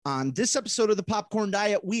On this episode of the Popcorn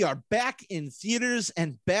Diet, we are back in theaters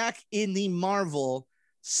and back in the Marvel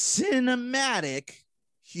Cinematic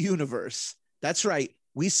Universe. That's right.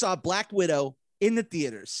 We saw Black Widow in the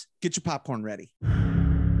theaters. Get your popcorn ready.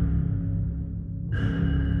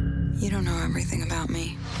 You don't know everything about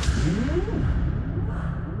me.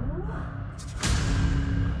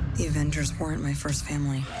 The Avengers weren't my first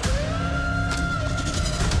family.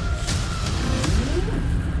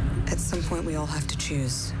 At some point, we all have to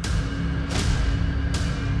choose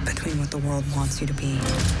between what the world wants you to be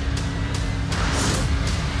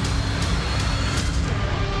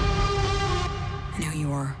and who you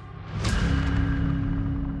are.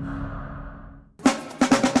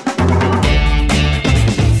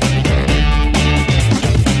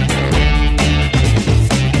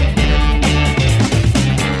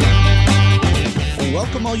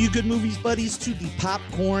 Welcome, all you good movies buddies, to the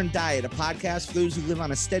Popcorn Diet, a podcast for those who live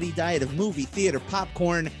on a steady diet of movie, theater,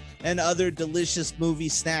 popcorn, and other delicious movie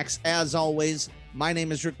snacks. As always, my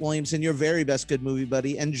name is Rick Williamson, your very best good movie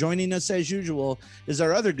buddy, and joining us as usual is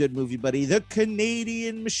our other good movie buddy, the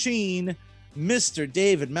Canadian Machine, Mr.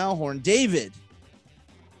 David Malhorn. David,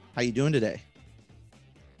 how you doing today?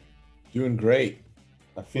 Doing great.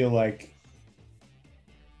 I feel like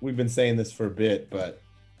we've been saying this for a bit, but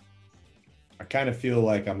I kind of feel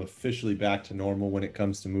like I'm officially back to normal when it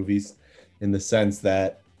comes to movies, in the sense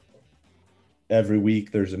that every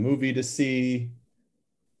week there's a movie to see.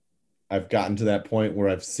 I've gotten to that point where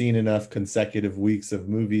I've seen enough consecutive weeks of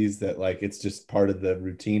movies that like it's just part of the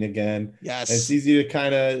routine again. Yes. And it's easy to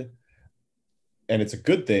kind of, and it's a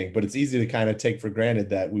good thing, but it's easy to kind of take for granted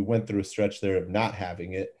that we went through a stretch there of not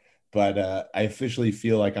having it. But I officially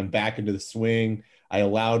feel like I'm back into the swing. I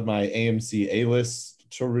allowed my AMC A-list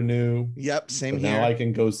to renew. Yep, same so here. Now I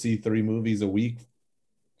can go see 3 movies a week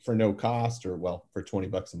for no cost, or well, for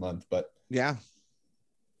 $20 a month. But yeah,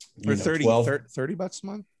 for 30 bucks a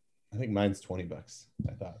month. I think mine's $20.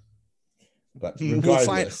 I thought, but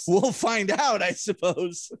regardless, we'll find out, I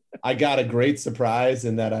suppose. I got a great surprise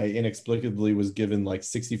in that I inexplicably was given like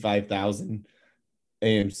 65,000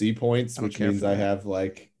 AMC points, which means I have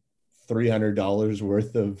like $300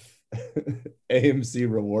 worth of AMC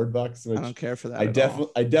reward bucks, which I don't care for that.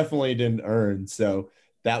 I definitely didn't earn. So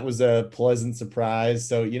that was a pleasant surprise.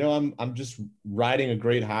 So, you know, I'm just riding a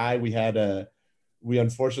great high. We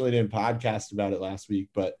unfortunately didn't podcast about it last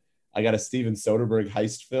week, but I got a Steven Soderbergh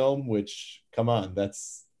heist film, which, come on,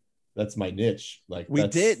 that's my niche. Like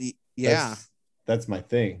Yeah, that's my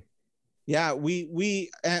thing. Yeah.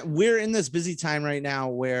 We're in this busy time right now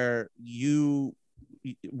where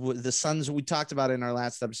the Suns, we talked about it in our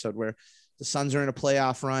last episode, where the Suns are in a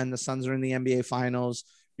playoff run. The Suns are in the NBA finals.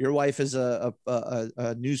 Your wife is a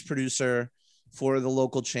news producer for the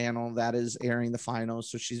local channel that is airing the finals.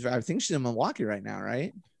 So I think she's in Milwaukee right now,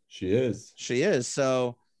 right? She is.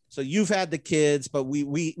 So you've had the kids, but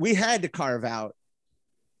we had to carve out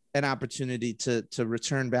an opportunity to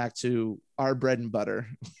return back to our bread and butter.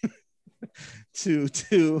 to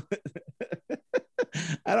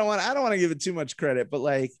I don't want to give it too much credit, but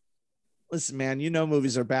like, listen, man, you know,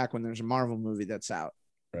 movies are back when there's a Marvel movie that's out,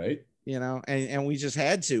 right? You know, and we just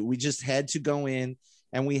had to go in,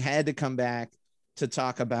 and we had to come back to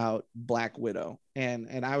talk about Black Widow,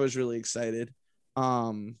 and I was really excited.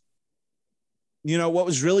 You know, what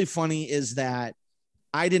was really funny is that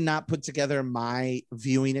I did not put together my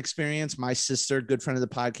viewing experience. My sister, good friend of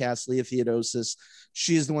the podcast, Leah Theodosis,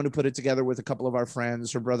 she is the one who put it together with a couple of our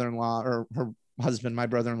friends, her brother-in-law, or her husband, my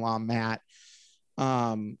brother-in-law, Matt,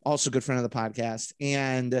 also good friend of the podcast.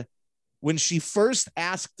 And when she first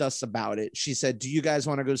asked us about it, she said, do you guys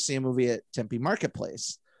want to go see a movie at Tempe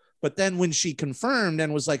Marketplace? But then when she confirmed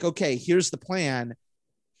and was like, okay, here's the plan,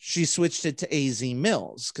 she switched it to AZ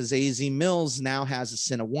Mills, because AZ Mills now has a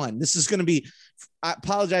Cine One. This is going to be, I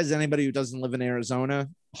apologize to anybody who doesn't live in Arizona.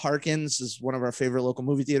 Harkins is one of our favorite local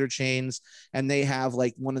movie theater chains, and they have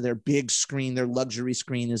like one of their big screen, their luxury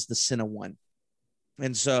screen is the Cine One.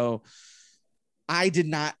 And so I did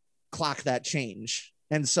not clock that change.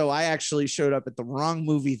 And so I actually showed up at the wrong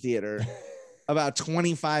movie theater about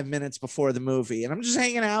 25 minutes before the movie. And I'm just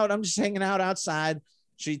hanging out outside.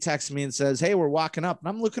 She texts me and says, hey, we're walking up. And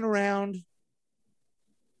I'm looking around.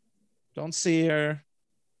 Don't see her.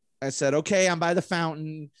 I said, okay, I'm by the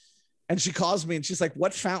fountain. And she calls me and she's like,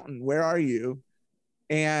 what fountain? Where are you?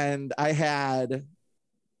 And I had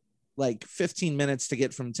like 15 minutes to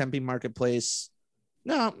get from Tempe Marketplace.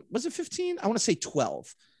 No, was it 15? I want to say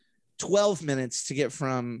 12. 12 minutes to get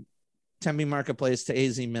from Tempe Marketplace to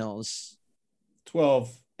AZ Mills.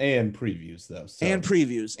 12 and previews though. So. And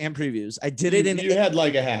previews. I did it in. You had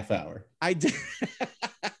like a half hour. I did.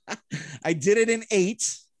 I did it in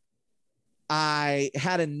 8. I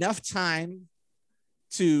had enough time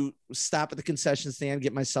to stop at the concession stand,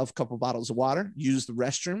 get myself a couple bottles of water, use the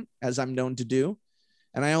restroom as I'm known to do.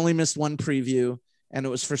 And I only missed one preview, and it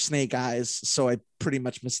was for Snake Eyes. So I pretty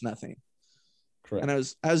much missed nothing. Correct. And I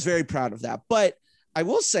was very proud of that. But I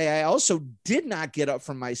will say I also did not get up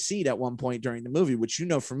from my seat at one point during the movie, which, you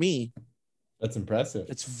know, for me, that's impressive.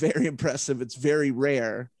 it's very impressive. It's very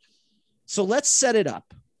rare. So let's set it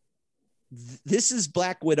up. This is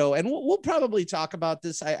Black Widow, and we'll probably talk about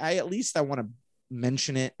this. I at least I want to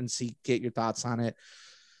mention it and get your thoughts on it.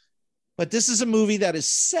 But this is a movie that is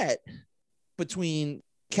set between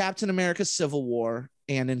Captain America Civil War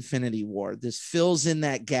and Infinity War. This fills in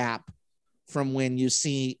that gap from when you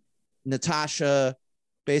see Natasha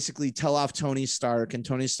basically tell off Tony Stark, and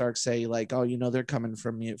Tony Stark say like, oh, you know, they're coming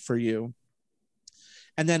for you.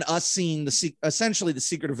 And then us seeing essentially the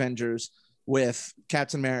Secret Avengers with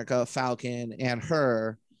Captain America, Falcon, and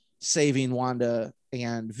her saving Wanda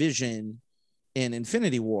and Vision in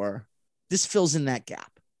Infinity War. This fills in that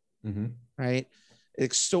gap, right?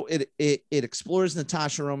 It explores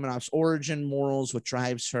Natasha Romanoff's origin, morals, what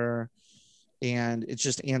drives her, and it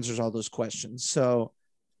just answers all those questions. So,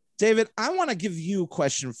 David, I want to give you a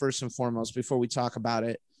question first and foremost before we talk about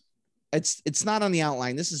it. It's not on the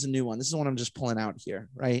outline. This is a new one. This is one I'm just pulling out here,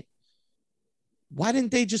 right? Why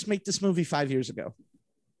didn't they just make this movie 5 years ago?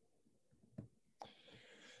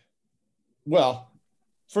 Well,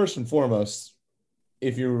 first and foremost,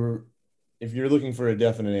 if you're looking for a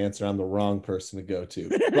definite answer, I'm the wrong person to go to.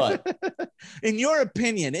 But in your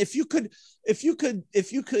opinion, if you could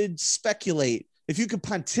speculate, if you could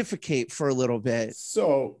pontificate for a little bit.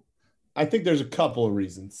 So I think there's a couple of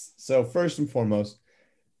reasons. So first and foremost,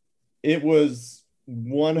 it was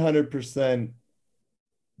 100%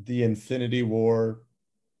 the Infinity War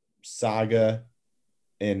saga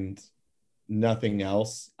and nothing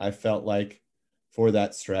else. I felt like for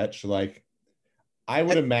that stretch, like I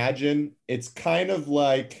would imagine it's kind of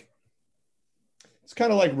like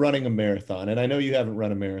running a marathon. And I know you haven't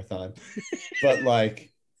run a marathon, but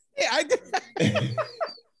like, yeah, I did.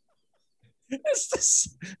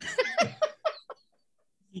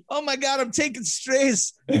 Oh my God, I'm taking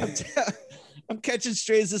strays. I'm catching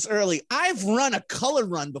strays this early. I've run a color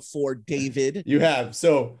run before, David. You have.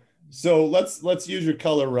 So let's use your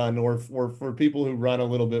color run, or for people who run a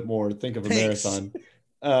little bit more, think of a marathon.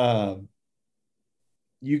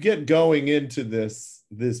 You get going into this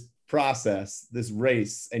process, this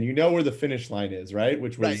race, and you know where the finish line is, right?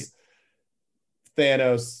 Which was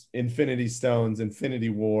Thanos, Infinity Stones, Infinity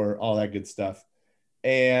War, all that good stuff.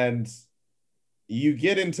 And you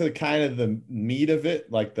get into kind of the meat of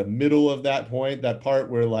it, like the middle of that point, that part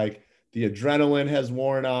where like the adrenaline has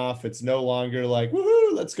worn off. It's no longer like,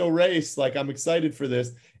 woohoo, let's go race. Like, I'm excited for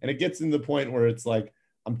this. And it gets in the point where it's like,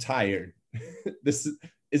 I'm tired.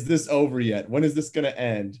 Is this over yet? When is this going to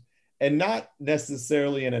end? And not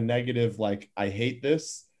necessarily in a negative, like, I hate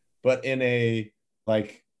this, but in a,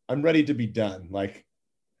 like, I'm ready to be done. Like,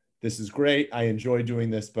 this is great. I enjoy doing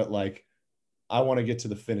this, but like, I want to get to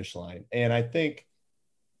the finish line. And I think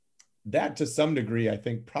that to some degree, I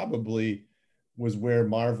think probably was where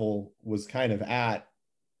Marvel was kind of at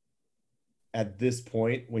this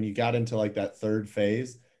point when you got into like that third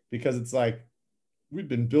phase, because it's like, we've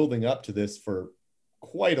been building up to this for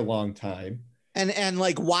quite a long time. And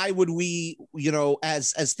like, why would we, you know,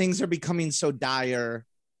 as things are becoming so dire,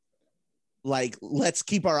 like, let's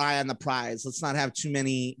keep our eye on the prize. Let's not have too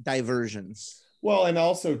many diversions. Well, and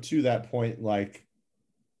also to that point, like,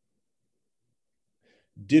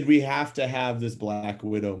 did we have to have this Black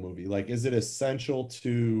Widow movie? Like, is it essential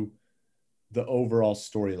to the overall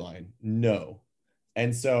storyline? No.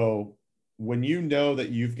 And so when you know that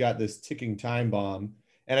you've got this ticking time bomb,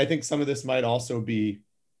 and I think some of this might also be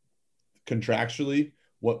contractually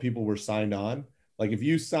what people were signed on. Like, if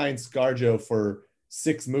you sign ScarJo for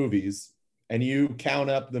 6 movies and you count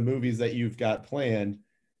up the movies that you've got planned,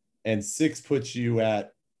 and 6 puts you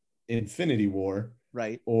at Infinity War,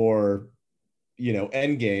 right? Or, you know,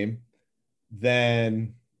 Endgame,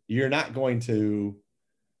 then you're not going to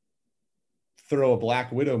throw a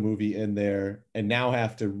Black Widow movie in there and now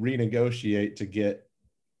have to renegotiate to get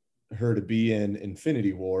her to be in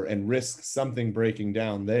Infinity War and risk something breaking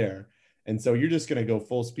down there. And so you're just going to go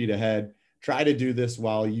full speed ahead, try to do this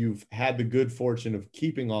while you've had the good fortune of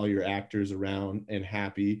keeping all your actors around and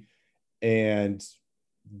happy, and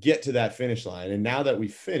get to that finish line. And now that we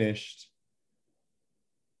finished,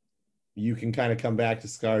 you can kind of come back to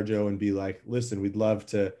ScarJo and be like, listen, we'd love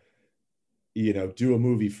to, you know, do a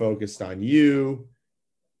movie focused on you.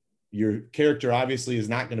 your character obviously is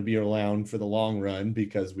not going to be around for the long run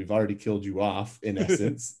because we've already killed you off in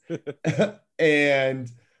essence. And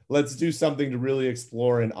let's do something to really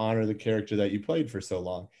explore and honor the character that you played for so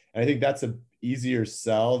long. And I think that's a easier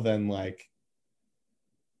sell than like,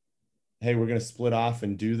 hey, we're going to split off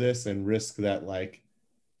and do this and risk that, like,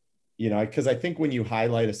 you know, because I think when you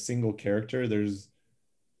highlight a single character, there's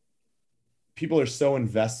people are so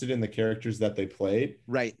invested in the characters that they played.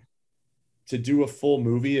 Right. To do a full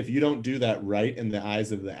movie, if you don't do that right in the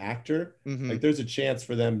eyes of the actor, like there's a chance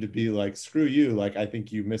for them to be like, screw you. Like, I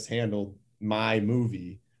think you mishandled my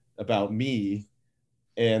movie about me.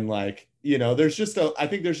 And like, you know, I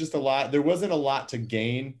think there's just a lot, there wasn't a lot to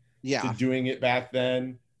gain to doing it back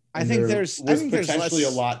then. I think there's potentially a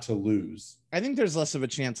lot to lose. I think there's less of a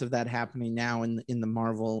chance of that happening now in the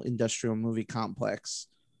Marvel industrial movie complex.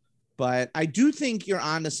 But I do think you're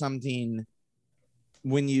onto something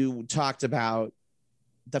when you talked about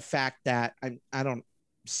the fact that I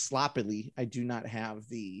do not have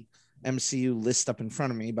the MCU list up in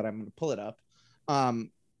front of me, but I'm going to pull it up.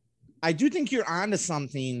 I do think you're onto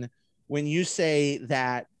something when you say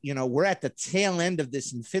that, you know, we're at the tail end of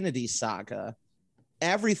this Infinity Saga.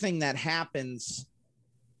 Everything that happens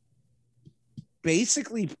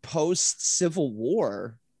basically post Civil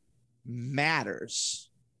War matters,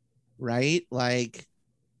 right? Like,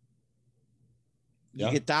 you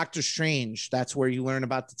get Doctor Strange. That's where you learn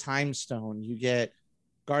about the Time Stone. You get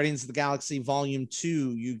Guardians of the Galaxy Volume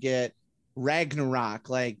 2. You get Ragnarok,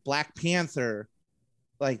 like Black Panther.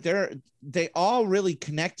 Like they all really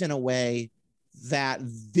connect in a way that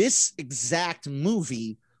this exact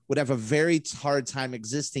movie would have a very hard time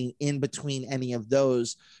existing in between any of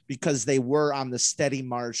those, because they were on the steady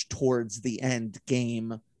march towards the end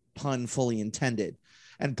game, pun fully intended.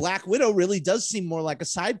 And Black Widow really does seem more like a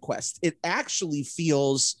side quest. It actually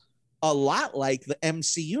feels a lot like the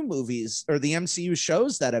MCU movies or the MCU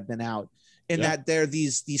shows that have been out, in that they're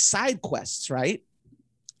these side quests, right?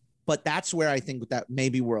 But that's where I think that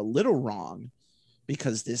maybe we're a little wrong,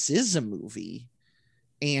 because this is a movie.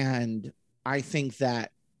 And I think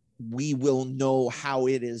that we will know how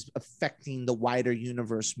it is affecting the wider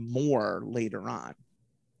universe more later on.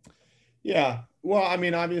 Yeah. Well, I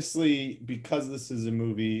mean, obviously, because this is a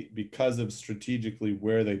movie, because of strategically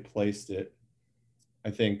where they placed it,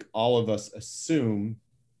 I think all of us assume,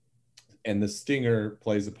 and the Stinger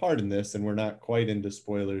plays a part in this, and we're not quite into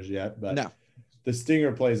spoilers yet, but the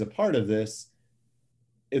Stinger plays a part of this.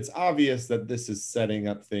 It's obvious that this is setting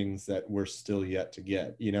up things that we're still yet to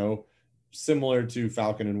get, you know, similar to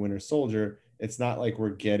Falcon and Winter Soldier. It's not like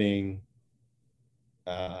we're getting,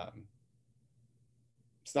 it's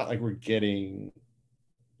not like we're getting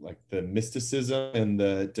like the mysticism and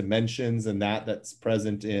the dimensions and that's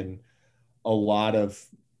present in a lot of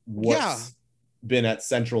what's been at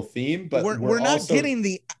central theme, but we're not also getting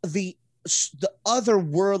the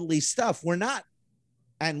otherworldly stuff. We're not,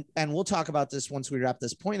 and we'll talk about this once we wrap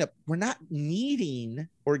this point up. We're not needing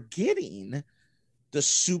or getting the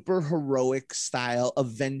super heroic style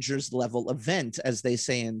Avengers level event, as they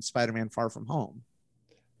say in Spider-Man Far From Home.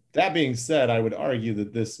 That being said, I would argue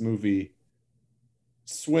that this movie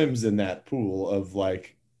swims in that pool of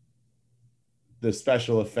like the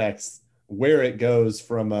special effects, where it goes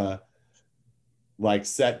from like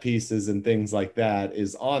set pieces and things like that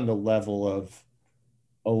is on the level of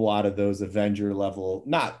a lot of those Avenger level,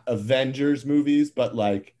 not Avengers movies, but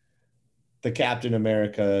like the Captain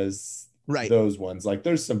Americas, right? Those ones. Like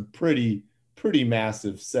there's some pretty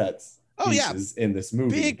massive sets. In this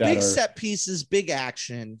movie, big set pieces, big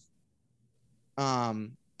action.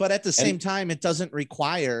 But at the same time, it doesn't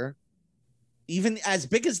require, even as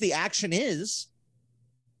big as the action is.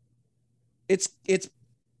 It's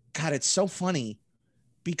God, it's so funny,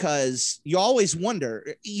 because you always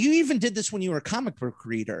wonder. You even did this when you were a comic book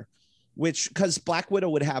reader, because Black Widow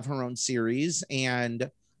would have her own series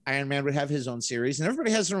and Iron Man would have his own series, and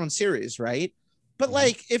everybody has their own series, right? But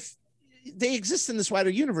like, if they exist in this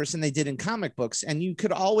wider universe, and they did in comic books, and you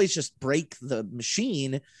could always just break the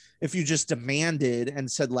machine if you just demanded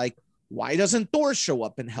and said, like, why doesn't Thor show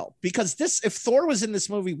up and help? Because if Thor was in this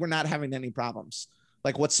movie, we're not having any problems,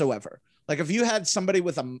 like, whatsoever. Like, if you had somebody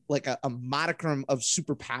with a modicum of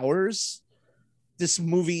superpowers, this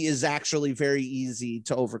movie is actually very easy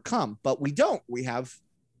to overcome. But we don't. We have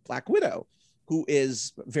Black Widow, who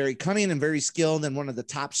is very cunning and very skilled and one of the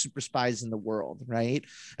top super spies in the world, right?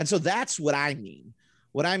 And so that's what I mean.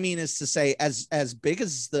 What I mean is to say, as big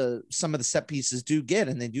as some of the set pieces do get,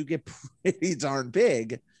 and they do get pretty darn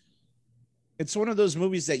big, it's one of those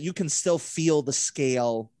movies that you can still feel the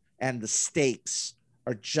scale and the stakes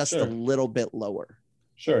are just a little bit lower.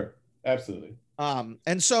 Sure, absolutely.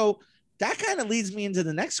 And so that kind of leads me into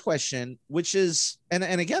the next question, which is, and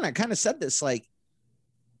again, I kind of said this, like,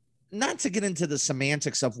 not to get into the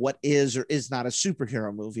semantics of what is or is not a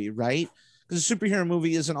superhero movie, right? Because a superhero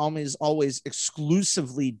movie isn't always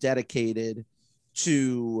exclusively dedicated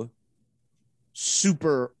to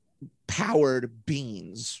super powered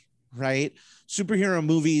beings, right? Superhero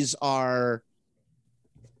movies are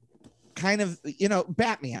kind of,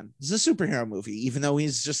 Batman is a superhero movie, even though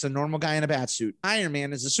he's just a normal guy in a bat suit. Iron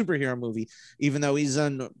Man is a superhero movie, even though he's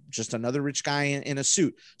just another rich guy in a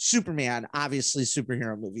suit. Superman, obviously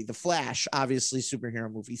superhero movie. The Flash, obviously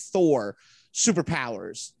superhero movie. Thor,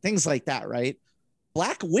 superpowers, things like that, right?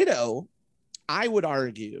 Black Widow, I would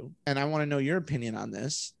argue, and I want to know your opinion on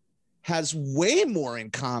this, has way more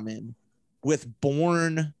in common with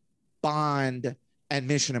Bourne, Bond, and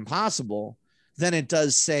Mission Impossible than it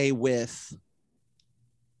does, say, with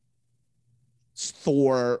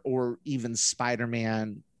Thor or even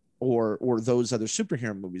Spider-Man or those other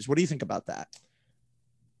superhero movies. What do you think about that?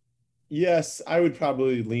 Yes, I would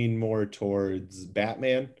probably lean more towards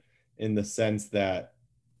Batman in the sense that,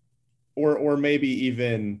 or maybe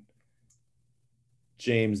even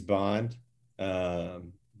James Bond,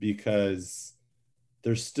 because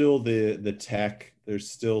there's still the tech, there's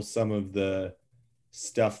still some of the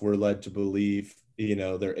stuff we're led to believe,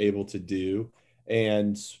 they're able to do.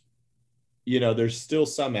 And, there's still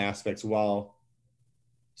some aspects, while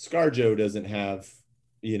ScarJo doesn't have,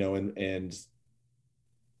 and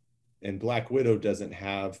Black Widow doesn't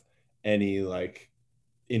have any like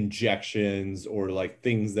injections or like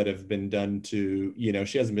things that have been done to,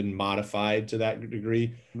 she hasn't been modified to that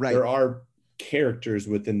degree. Right. There are characters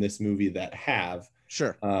within this movie that have,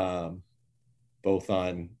 sure, both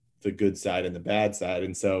on the good side and the bad side.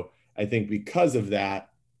 And so I think because of that,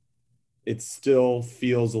 it still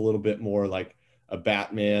feels a little bit more like a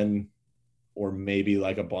Batman or maybe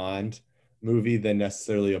like a Bond movie than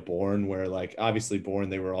necessarily a Bourne, where like obviously Bourne,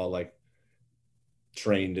 they were all like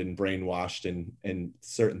trained and brainwashed and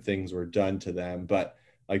certain things were done to them. But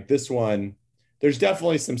like this one, there's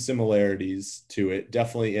definitely some similarities to it,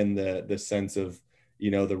 definitely in the sense of,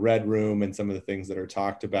 the Red Room and some of the things that are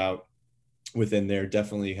talked about within there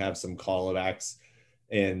definitely have some callbacks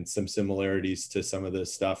and some similarities to some of the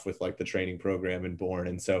stuff with like the training program in Bourne.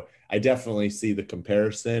 And so I definitely see the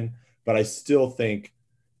comparison, but I still think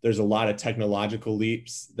there's a lot of technological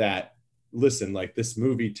leaps that, listen, like this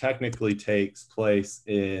movie technically takes place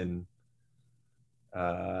in,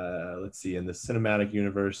 let's see, in the cinematic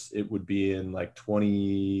universe, it would be in like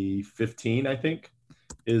 2015, I think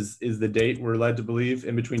is the date we're led to believe,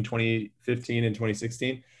 in between 2015 and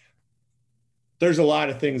 2016. There's a lot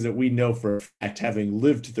of things that we know for a fact, having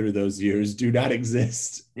lived through those years, do not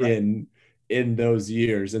exist right. in those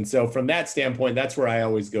years. And so from that standpoint, that's where I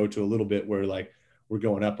always go to a little bit where like we're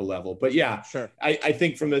going up a level. But yeah, sure. I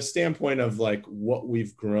think from the standpoint of like what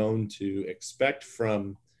we've grown to expect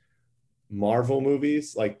from Marvel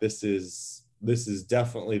movies, like this is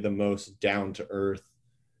definitely the most down to earth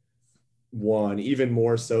one, even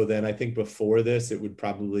more so than I think before this, it would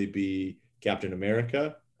probably be Captain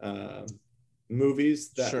America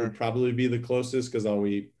movies. That sure. would probably be the closest, because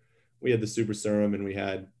we had the super serum and we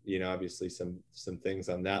had, obviously some things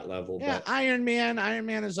on that level. Yeah, but Iron Man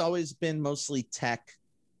has always been mostly tech.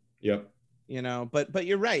 Yep. But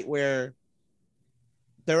you're right, where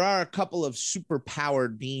there are a couple of super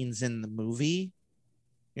powered beings in the movie.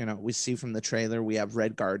 We see from the trailer, we have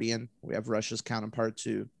Red Guardian, we have Russia's counterpart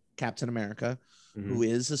to Captain America, mm-hmm. who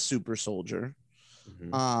is a super soldier.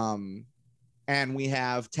 Mm-hmm. And we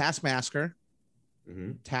have Taskmaster.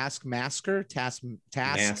 Mm-hmm. Taskmaster.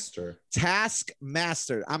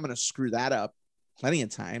 I'm gonna screw that up plenty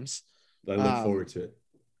of times. I look forward to it.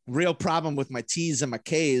 Real problem with my T's and my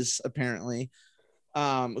K's, apparently.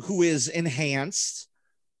 Who is enhanced,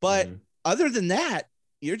 but mm-hmm. other than that,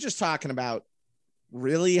 you're just talking about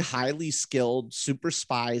really highly skilled super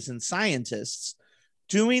spies and scientists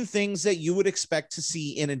doing things that you would expect to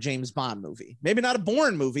see in a James Bond movie. Maybe not a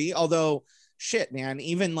Bourne movie, although shit, man,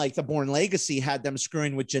 even like the Bourne Legacy had them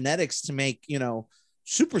screwing with genetics to make,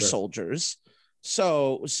 super soldiers.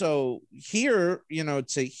 So here,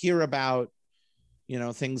 to hear about,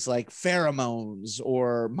 things like pheromones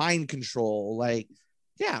or mind control, like,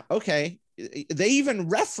 yeah, okay. They even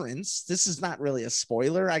reference, this is not really a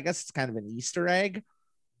spoiler, I guess it's kind of an Easter egg.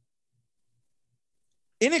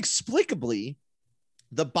 Inexplicably,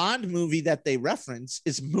 the Bond movie that they reference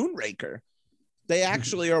is Moonraker. They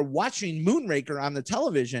actually are watching Moonraker on the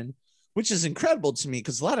television, which is incredible to me,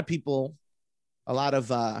 because a lot of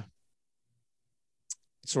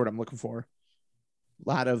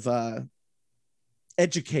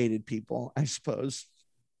educated people, I suppose,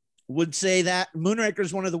 would say that Moonraker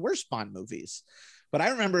is one of the worst Bond movies. But I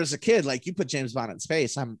remember as a kid, like, you put James Bond in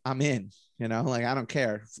space, I'm in, you know, like, I don't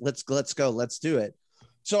care. Let's go. Let's do it.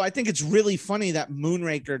 So I think it's really funny that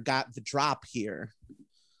Moonraker got the drop here.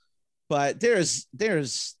 But there's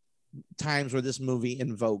times where this movie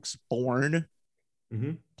invokes Bourne.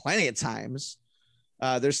 Plenty of times.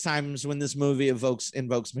 There's times when this movie invokes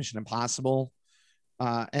Mission Impossible.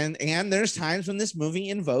 And there's times when this movie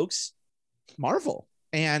invokes Marvel.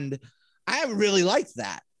 And I really liked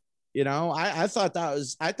that. You know, I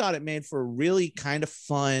thought it made for a really kind of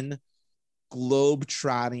fun,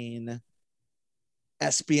 globe-trotting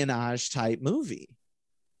espionage type movie.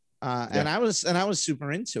 And I was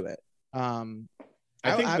super into it.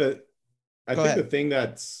 I think the thing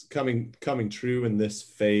that's coming true in this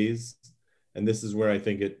phase, and this is where I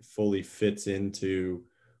think it fully fits into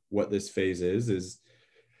what this phase is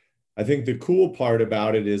I think the cool part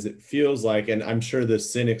about it is it feels like, and I'm sure the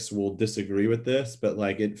cynics will disagree with this, but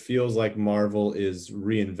like, it feels like Marvel is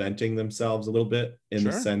reinventing themselves a little bit in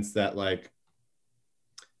the sense that, like,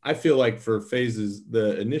 I feel like for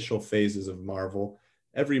the initial phases of Marvel,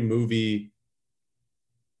 every movie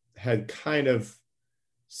had kind of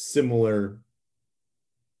similar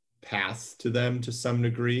paths to them to some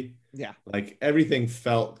degree. Yeah. Like, everything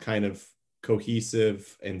felt kind of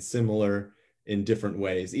cohesive and similar in different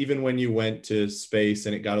ways. Even when you went to space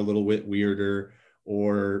and it got a little bit weirder,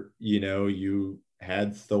 or, you know, you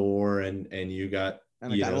had Thor and you got,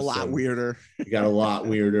 and it got a lot weirder. It got a lot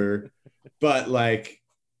weirder. But like,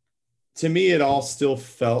 to me, it all still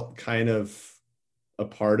felt kind of a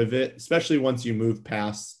part of it, especially once you move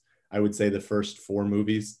past, I would say, the first 4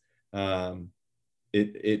 movies.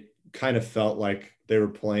 It kind of felt like they were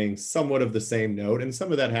playing somewhat of the same note. And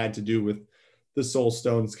some of that had to do with the Soul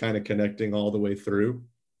Stones kind of connecting all the way through.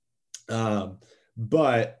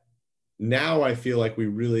 But now I feel like we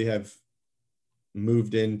really have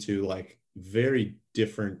moved into like very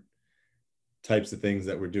different types of things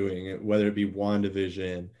that we're doing, whether it be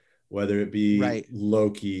WandaVision, whether it be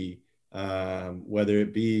Loki, whether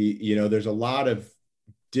it be, you know, there's a lot of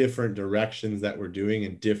different directions that we're doing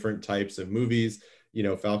in different types of movies, you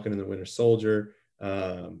know, Falcon and the Winter Soldier.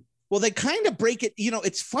 Well, they kind of break it. You know,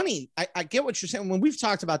 it's funny. I get what you're saying. When we've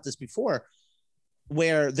talked about this before,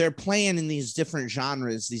 where they're playing in these different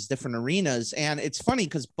genres, these different arenas. And it's funny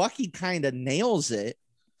because Bucky kind of nails it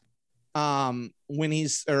when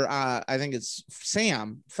he's, or I think it's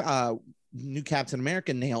Sam, new Captain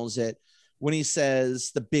America, nails it when he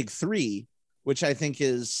says the big 3, which I think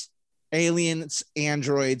is aliens,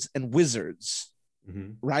 androids, and wizards,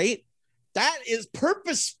 right? That is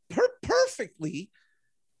perfectly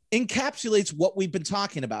encapsulates what we've been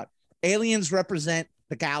talking about. Aliens represent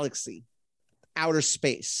the galaxy, outer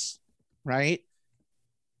space, right?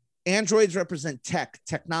 Androids represent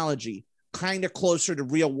technology, kind of closer to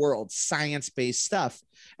real world, science-based stuff.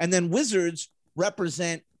 And then wizards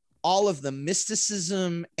represent all of the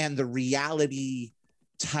mysticism and the reality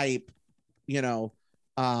type, you know,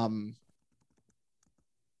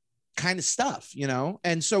 kind of stuff, you know?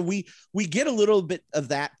 And so we get a little bit of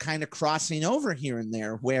that kind of crossing over here and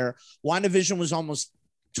there, where WandaVision was almost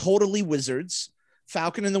totally wizards.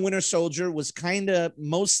 Falcon and the Winter Soldier was kind of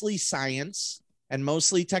mostly science and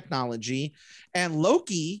mostly technology. And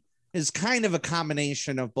Loki is kind of a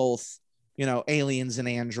combination of both, you know, aliens and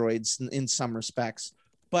androids in some respects.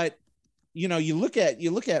 But, you know, you look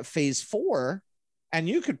at phase 4 and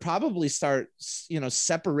you could probably start, you know,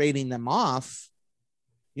 separating them off,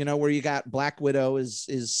 you know, where you got Black Widow is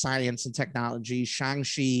science and technology.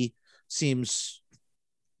 Shang-Chi seems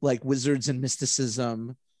like wizards and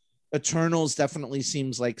mysticism. Eternals definitely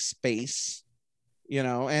seems like space, you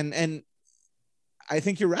know, and I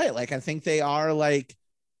think you're right. Like, I think they are like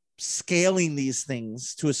scaling these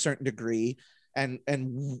things to a certain degree and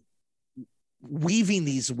weaving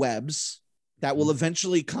these webs that will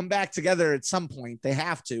eventually come back together at some point. They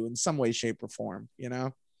have to, in some way, shape, or form, you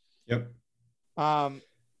know? Yep.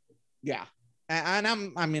 Yeah.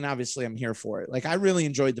 And obviously I'm here for it. Like, I really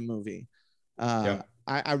enjoyed the movie.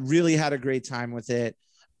 I really had a great time with it.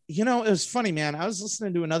 You know, it was funny, man. I was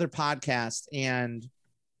listening to another podcast, and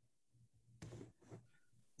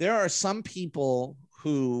there are some people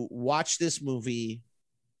who watch this movie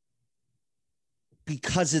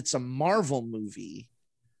because it's a Marvel movie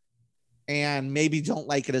and maybe don't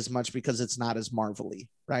like it as much because it's not as Marvel-y,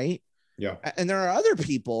 right? Yeah. And there are other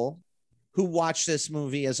people who watch this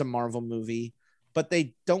movie as a Marvel movie, but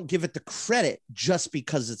they don't give it the credit just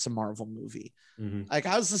because it's a Marvel movie. Like,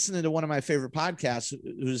 I was listening to one of my favorite podcasts,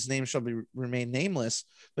 whose name shall remain nameless,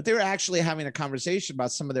 but they were actually having a conversation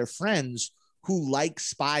about some of their friends who like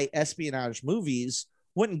spy espionage movies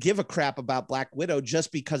wouldn't give a crap about Black Widow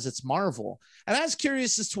just because it's Marvel. And I was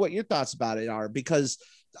curious as to what your thoughts about it are, because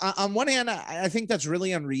on one hand, I think that's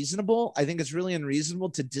really unreasonable. I think it's really unreasonable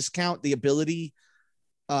to discount the ability,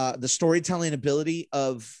 the storytelling ability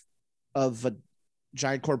of a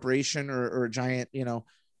giant corporation or a giant,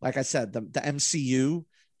 like I said, the MCU,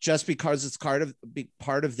 just because it's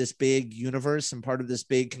part of this big universe and part of this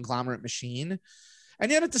big conglomerate machine.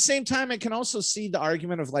 And yet at the same time, I can also see the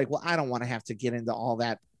argument of like, well, I don't want to have to get into all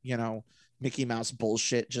that, Mickey Mouse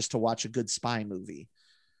bullshit just to watch a good spy movie.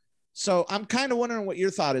 So I'm kind of wondering what your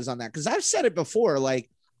thought is on that. Cause I've said it before, like,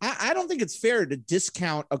 I don't think it's fair to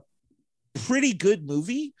discount a pretty good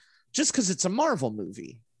movie just because it's a Marvel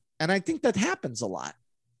movie. And I think that happens a lot.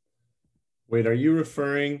 Wait, are you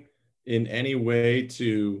referring in any way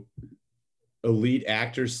to elite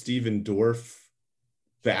actor Steven Dorff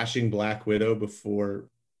bashing Black Widow before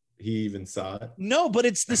he even saw it? No, but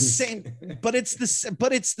it's the same.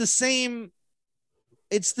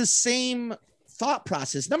 It's the same thought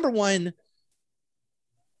process. Number one,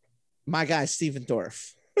 my guy Steven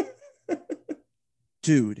Dorff,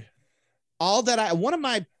 dude. One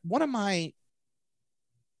of my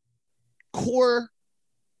core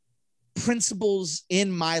principles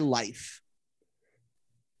in my life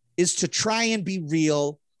is to try and be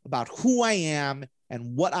real about who I am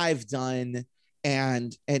and what I've done,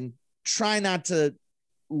 and try not to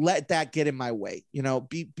let that get in my way.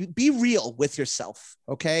 Be real with yourself,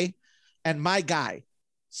 okay? And my guy,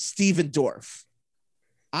 Steven Dorff,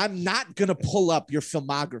 I'm not gonna pull up your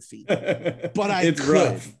filmography, but It's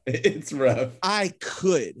rough. It's rough. I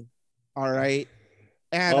could, all right.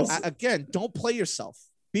 And Also, again, don't play yourself.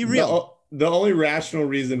 Be real. The only rational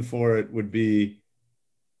reason for it would be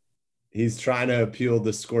he's trying to appeal to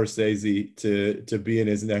Scorsese to be in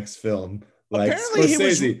his next film. Like, apparently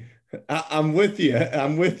Scorsese, I'm with you.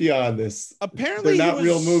 I'm with you on this. Apparently they're not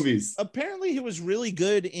real movies. Apparently he was really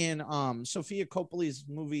good in Sofia Coppola's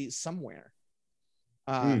movie Somewhere.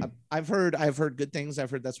 I've heard good things.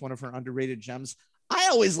 I've heard that's one of her underrated gems. I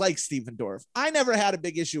always liked Steven Dorff. I never had a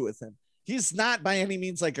big issue with him. He's not by any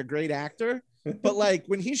means like a great actor, but like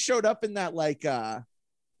when he showed up in that, like,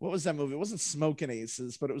 what was that movie? It wasn't Smoking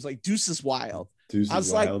Aces, but it was like Deuces Wild. I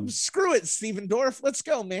was like, screw it, Steven Dorff. Let's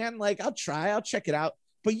go, man. Like, I'll check it out.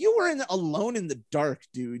 But you were in Alone in the Dark,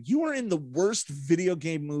 dude. You were in the worst video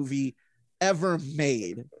game movie ever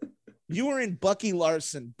made. You were in Bucky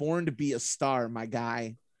Larson, Born to Be a Star, my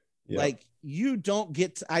guy. Yep. Like, you don't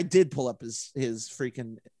get to, I did pull up his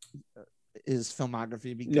freaking his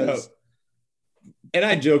filmography because and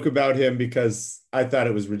I joke about him because I thought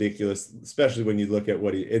it was ridiculous, especially when you look at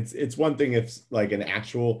what it's one thing if like an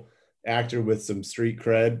actual actor with some street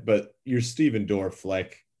cred, but you're Steven Dorff,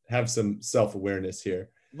 like, have some self-awareness here.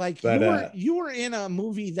 Like, you were in a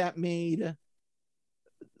movie that made,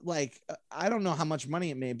 like, I don't know how much money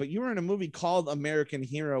it made, but you were in a movie called American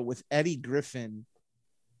Hero with Eddie Griffin.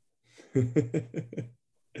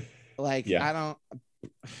 Like, yeah.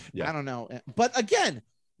 I don't know. But again,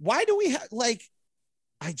 why do we have, like,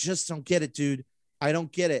 I just don't get it, dude. I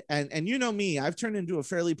don't get it. And you know me, I've turned into a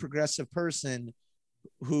fairly progressive person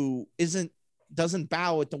who doesn't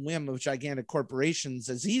bow at the whim of gigantic corporations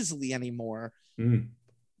as easily anymore. Mm.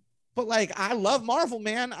 But like, I love Marvel,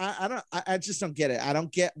 man. I just don't get it. I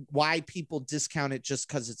don't get why people discount it just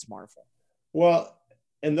because it's Marvel. Well,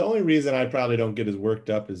 and the only reason I probably don't get as worked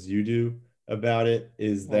up as you do about it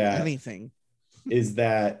is that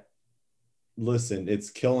listen,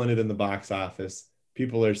 it's killing it in the box office.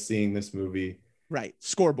 People are seeing this movie. Right.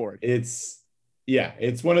 Scoreboard. It's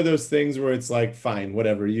one of those things where it's like, fine,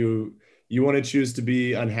 whatever. You want to choose to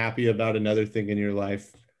be unhappy about another thing in your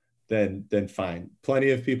life, then fine.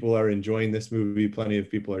 Plenty of people are enjoying this movie. Plenty of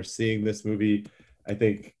people are seeing this movie. I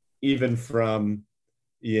think even from,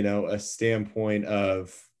 a standpoint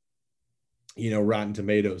of, Rotten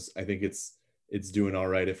Tomatoes, I think it's doing all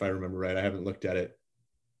right. If I remember right, I haven't looked at it.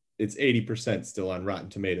 It's 80% still on Rotten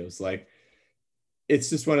Tomatoes. Like, it's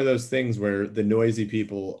just one of those things where the noisy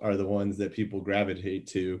people are the ones that people gravitate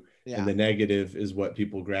to, and the negative is what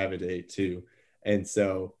people gravitate to. And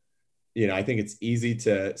so, I think it's easy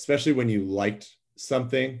to, especially when you liked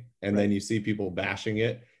something and then you see people bashing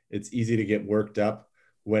it, it's easy to get worked up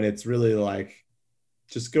when it's really like,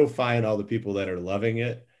 just go find all the people that are loving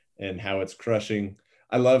it and how it's crushing.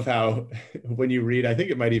 I love how when you read, I think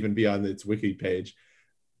it might even be on its wiki page,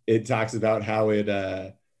 it talks about how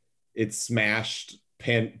it smashed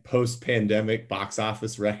post-pandemic box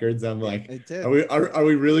office records. I'm like, are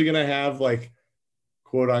we really gonna have, like,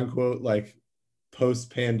 quote unquote, like,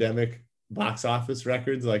 post-pandemic box office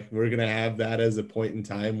records? Like, we're gonna have that as a point in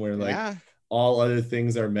time where, like, all other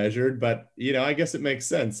things are measured. But, I guess it makes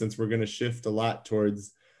sense since we're going to shift a lot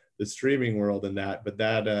towards the streaming world and that. But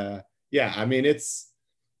that, yeah, I mean, it's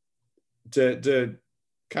to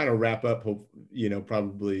kind of wrap up,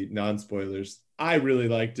 probably non-spoilers. I really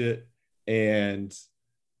liked it. And,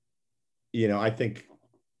 I think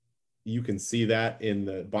you can see that in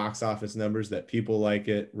the box office numbers that people like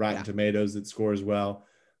it. Rotten Tomatoes, it scores well.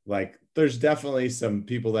 Like, there's definitely some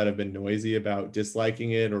people that have been noisy about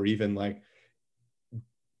disliking it or even like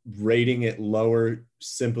rating it lower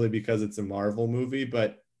simply because it's a Marvel movie.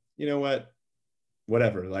 But you know what?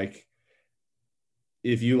 Whatever. Like,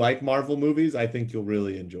 if you like Marvel movies, I think you'll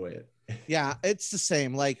really enjoy it. Yeah, it's the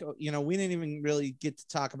same. Like, we didn't even really get to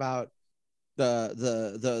talk about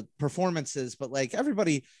the performances, but like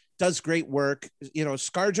everybody does great work.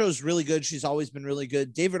 ScarJo's really good. She's always been really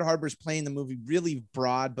good. David Harbour's playing the movie really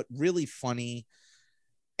broad, but really funny.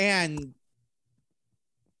 And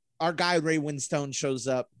our guy Ray Winstone shows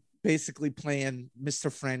up basically playing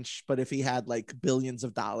Mr. French, but if he had like billions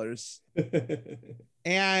of dollars.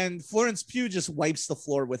 And Florence Pugh just wipes the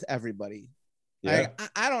floor with everybody. Yeah.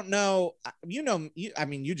 I don't know.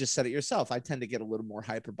 You just said it yourself. I tend to get a little more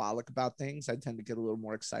hyperbolic about things. I tend to get a little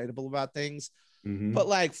more excitable about things. Mm-hmm. But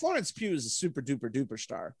like Florence Pugh is a super duper duper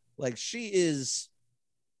star. Like, she is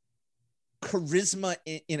charisma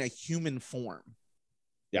in a human form.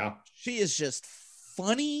 Yeah. She is just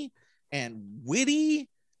funny and witty,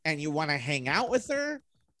 and you want to hang out with her,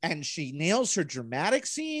 and she nails her dramatic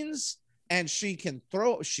scenes, and she's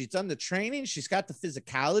done the training. She's got the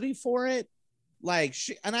physicality for it. Like,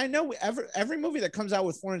 and I know every movie that comes out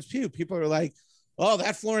with Florence Pugh, people are like, oh,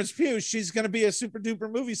 that Florence Pugh, she's going to be a super duper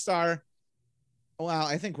movie star. Well,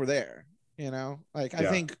 I think we're there, like,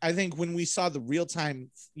 yeah. I think when we saw the real time,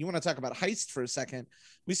 you want to talk about heist for a second.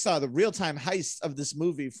 We saw the real time heist of this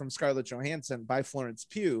movie from Scarlett Johansson by Florence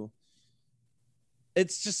Pugh.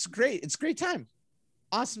 It's just great. It's a great time.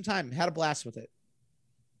 Awesome time. Had a blast with it.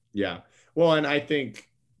 Yeah. Well, and I think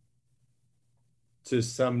to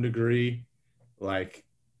some degree, like,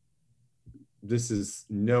 this is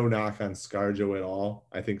no knock on ScarJo at all.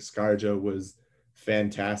 I think ScarJo was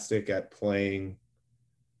fantastic at playing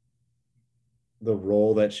the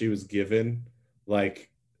role that she was given. Like,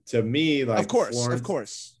 to me, like, of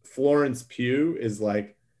course, Florence Pugh is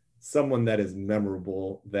like someone that is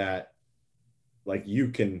memorable, that like you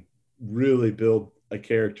can really build a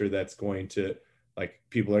character that's going to, like,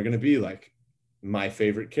 people are going to be like, my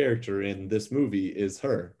favorite character in this movie is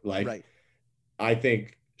her. Like, right. I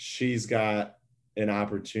think she's got an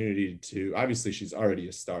opportunity to, obviously she's already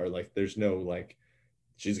a star. Like, there's no, like,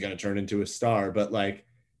 she's going to turn into a star, but like,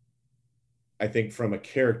 I think from a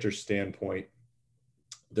character standpoint,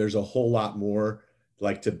 there's a whole lot more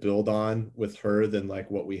like to build on with her than like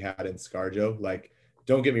what we had in ScarJo. Like,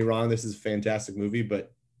 don't get me wrong, this is a fantastic movie,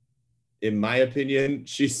 but in my opinion,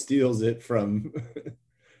 she steals it from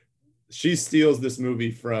she steals this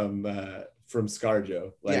movie from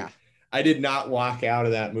ScarJo. Like, yeah. I did not walk out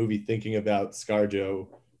of that movie thinking about ScarJo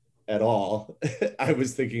at all. I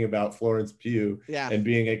was thinking about Florence Pugh, yeah, and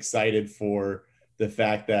being excited for the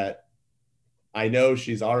fact that I know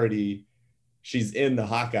she's in the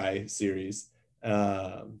Hawkeye series,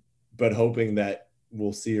 but hoping that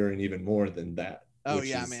we'll see her in even more than that. Oh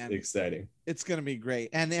yeah, man. Exciting. It's going to be great.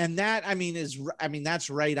 And that, that's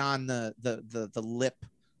right on the lip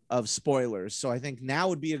of spoilers. So I think now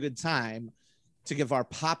would be a good time to give our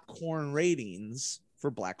popcorn ratings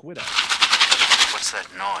for Black Widow. What's that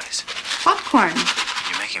noise? Popcorn.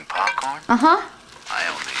 You making popcorn? Uh-huh. I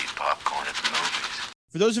only eat popcorn at the movies.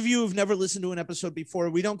 For those of you who've never listened to an episode before,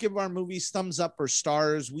 we don't give our movies thumbs up or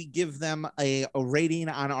stars. We give them a rating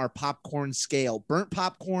on our popcorn scale. Burnt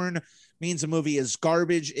popcorn means a movie is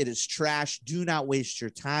garbage. It is trash. Do not waste your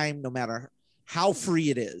time, no matter how free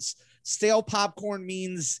it is. Stale popcorn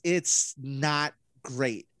means it's not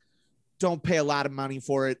great. Don't pay a lot of money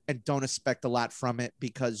for it, and don't expect a lot from it,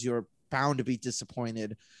 because you're bound to be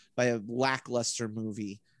disappointed by a lackluster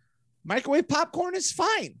movie. Microwave popcorn is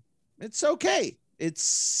fine. It's okay.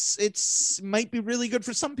 It's might be really good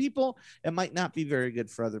for some people. It might not be very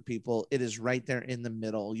good for other people. It is right there in the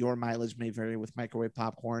middle. Your mileage may vary with microwave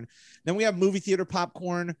popcorn. Then we have movie theater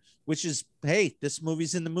popcorn, which is, hey, this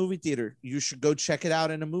movie's in the movie theater. You should go check it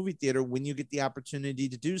out in a movie theater when you get the opportunity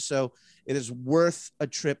to do so. It is worth a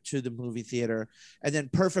trip to the movie theater. And then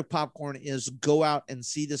perfect popcorn is go out and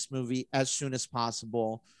see this movie as soon as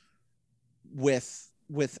possible with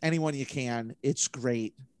anyone you can. It's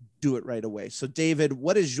great. Do it right away. So David,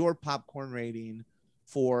 what is your popcorn rating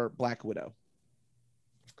for Black Widow?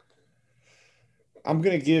 I'm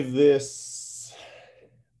going to give this,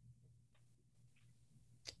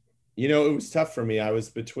 You know, it was tough for me. I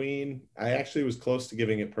actually was close to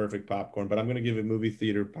giving it perfect popcorn, but I'm going to give it movie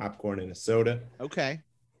theater popcorn and a soda. Okay.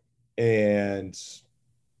 And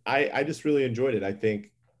I just really enjoyed it. I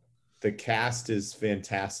think the cast is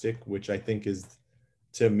fantastic, which I think is,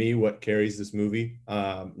 to me, what carries this movie.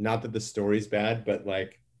 Not that the story's bad, but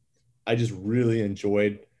like, I just really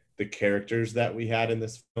enjoyed the characters that we had in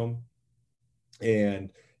this film. And,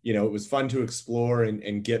 you know, it was fun to explore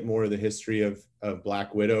and get more of the history of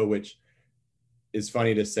Black Widow, which is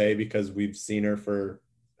funny to say because we've seen her for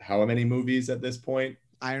how many movies at this point?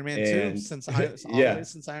 Iron Man 2 since all the way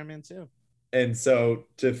since Iron Man 2. And so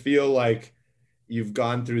to feel like you've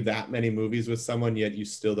gone through that many movies with someone, yet you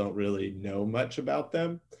still don't really know much about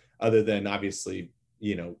them, other than obviously,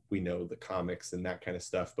 you know, we know the comics and that kind of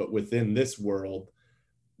stuff. But within this world,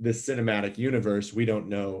 this cinematic universe, we don't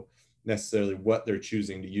know necessarily what they're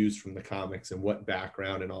choosing to use from the comics and what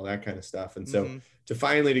background and all that kind of stuff. And so to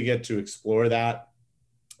finally to get to explore that,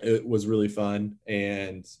 it was really fun.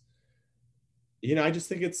 And, you know, I just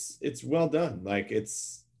think it's well done. Like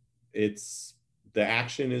it's the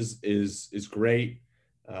action is great.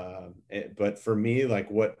 But for me, like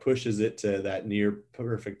what pushes it to that near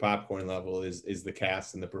perfect popcorn level is the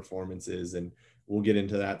cast and the performances. And we'll get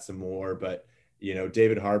into that some more, but you know,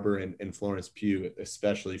 David Harbour and Florence Pugh,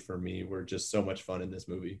 especially for me, were just so much fun in this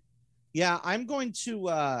movie. Yeah, I'm going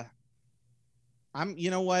to, you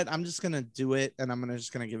know what? I'm just going to do it. And I'm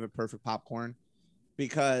just going to give it perfect popcorn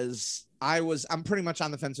because I'm pretty much on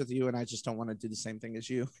the fence with you. And I just don't want to do the same thing as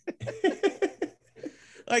you.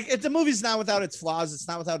 Like the movie's not without its flaws. It's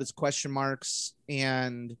not without its question marks.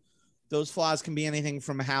 And those flaws can be anything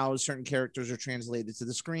from how certain characters are translated to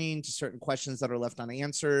the screen to certain questions that are left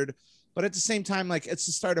unanswered. But at the same time, like it's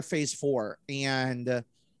the start of phase 4 and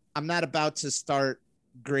I'm not about to start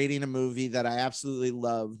grading a movie that I absolutely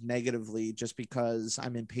love negatively just because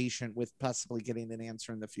I'm impatient with possibly getting an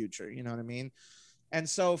answer in the future. You know what I mean? And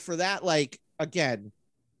so for that, like, again,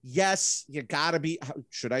 yes, you gotta be,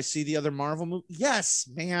 should I see the other Marvel movie? Yes,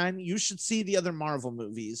 man, you should see the other Marvel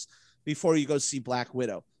movies before you go see Black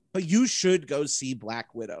Widow, but you should go see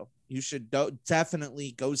Black Widow. You should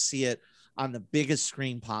definitely go see it on the biggest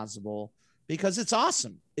screen possible because it's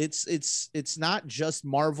awesome. It's not just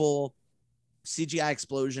Marvel CGI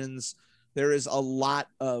explosions. There is a lot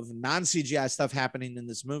of non-CGI stuff happening in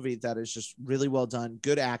this movie that is just really well done.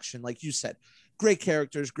 Good action. Like you said, great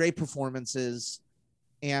characters, great performances,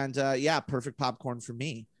 and yeah, perfect popcorn for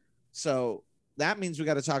me. So that means we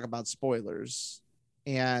got to talk about spoilers.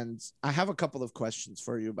 And I have a couple of questions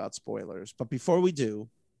for you about spoilers. But before we do,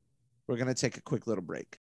 we're going to take a quick little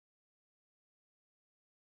break.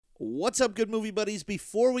 What's up, good movie buddies?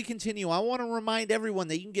 Before we continue, I want to remind everyone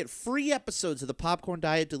that you can get free episodes of the Popcorn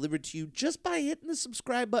Diet delivered to you just by hitting the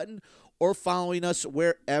subscribe button or following us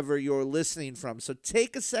wherever you're listening from. So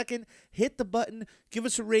take a second, hit the button, give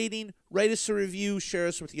us a rating, write us a review, share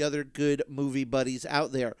us with the other good movie buddies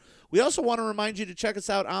out there. We also want to remind you to check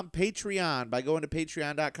us out on Patreon by going to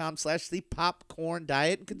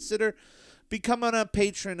patreon.com/thepopcorndiet and consider becoming a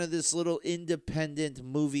patron of this little independent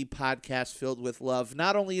movie podcast filled with love.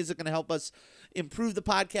 Not only is it going to help us improve the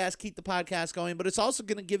podcast, keep the podcast going, but it's also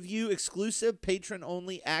going to give you exclusive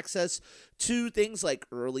patron-only access to things like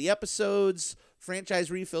early episodes,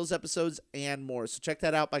 franchise refills episodes, and more. So check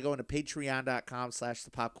that out by going to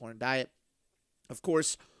patreon.com/thepopcorndiet. Of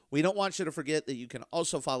course, we don't want you to forget that you can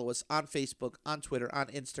also follow us on Facebook, on Twitter, on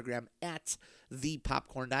Instagram at The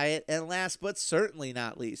Popcorn Diet. And last but certainly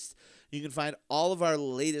not least, you can find all of our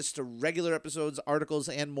latest regular episodes, articles,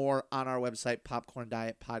 and more on our website,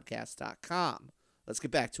 popcorndietpodcast.com. Let's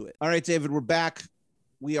get back to it. All right, David, we're back.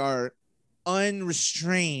 We are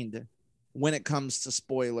unrestrained when it comes to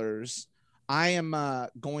spoilers. I am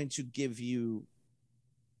going to give you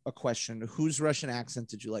a question. Whose Russian accent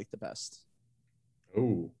did you like the best?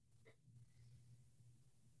 Ooh.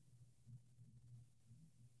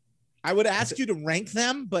 I would ask you to rank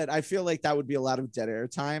them, but I feel like that would be a lot of dead air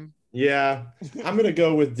time. Yeah, I'm gonna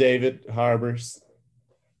go with David Harbour's.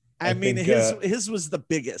 I mean, his was the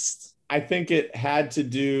biggest. I think it had to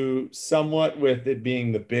do somewhat with it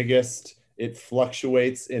being the biggest. It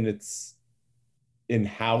fluctuates in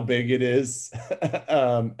how big it is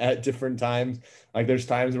at different times. Like there's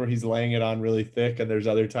times where he's laying it on really thick, and there's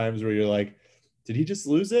other times where you're like, did he just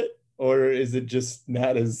lose it, or is it just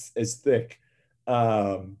not as thick?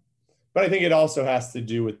 But I think it also has to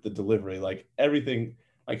do with the delivery, like everything.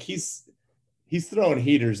 Like he's throwing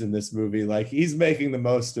heaters in this movie. Like he's making the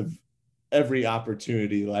most of every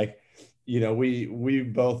opportunity. Like, you know, we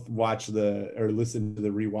both watch or listen to the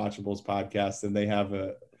Rewatchables podcast, and they have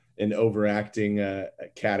an overacting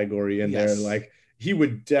category in there. Like he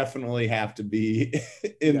would definitely have to be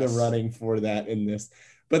in the Yes. running for that in this.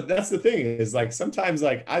 But that's the thing, is like sometimes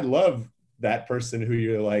like I love that person who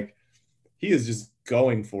you're like, he is just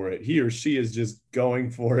going for it. He or she is just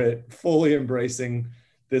going for it, fully embracing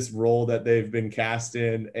this role that they've been cast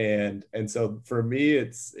in. And so for me,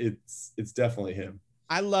 it's definitely him.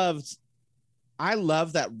 I love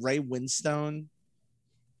that Ray Winstone.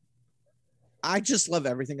 I just love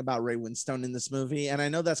everything about Ray Winstone in this movie. And I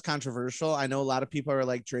know that's controversial. I know a lot of people are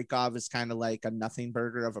like, Dreykov is kind of like a nothing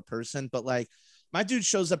burger of a person, but like my dude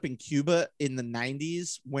shows up in Cuba in the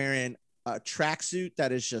 90s wearing a tracksuit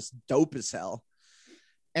that is just dope as hell,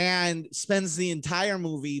 and spends the entire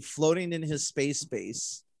movie floating in his space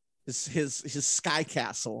base, his sky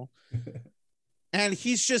castle. And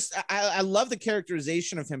he's just, I love the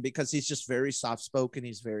characterization of him because he's just very soft spoken.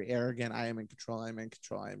 He's very arrogant. I am in control. I'm in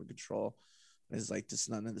control. I'm in control. And it's like, this,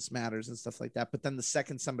 none of this matters and stuff like that. But then the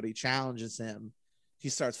second somebody challenges him, he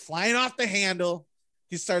starts flying off the handle.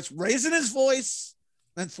 He starts raising his voice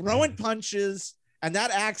and throwing punches. And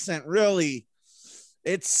that accent really,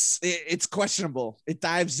 it's questionable. It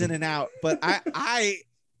dives in and out. But I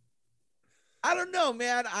don't know,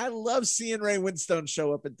 man. I love seeing Ray Winstone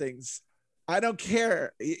show up in things. I don't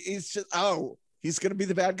care. He's just, he's going to be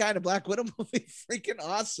the bad guy in a Black Widow movie. Freaking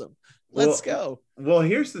awesome. Let's go. Well,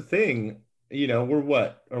 here's the thing. You know, we're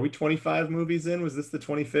what? Are we 25 movies in? Was this the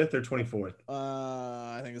 25th or 24th?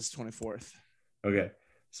 I think it's 24th. Okay.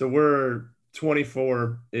 So we're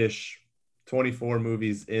 24-ish, 24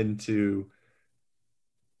 movies into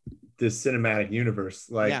this cinematic universe.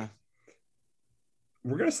 Like, Yeah.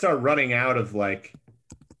 we're going to start running out of like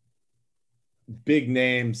big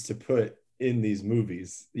names to put in these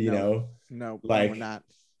movies, you know? No, like, we're not.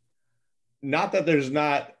 Not that there's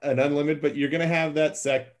not an unlimited, but you're going to have that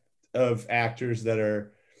sect of actors that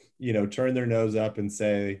are, you know, turn their nose up and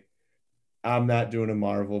say, I'm not doing a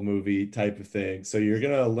Marvel movie type of thing. So you're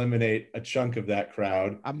going to eliminate a chunk of that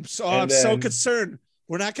crowd. I'm so concerned.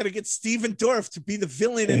 We're not going to get Steven Dorff to be the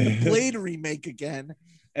villain in the Blade remake again.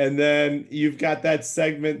 And then you've got that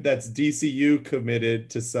segment that's DCU committed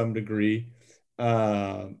to some degree,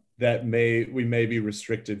 that we may be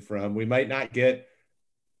restricted from. We might not get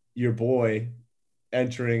your boy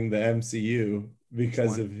entering the MCU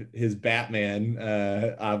because of his Batman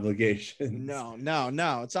obligation. No.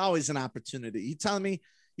 It's always an opportunity. You telling me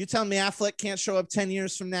Affleck can't show up 10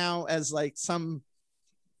 years from now as like some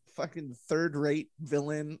fucking third-rate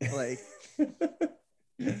villain? Like,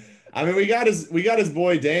 I mean, we got his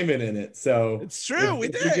boy Damon in it, so it's true.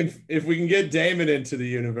 If we can get Damon into the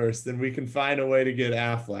universe, then we can find a way to get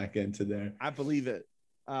Affleck into there. I believe it.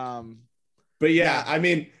 But yeah, I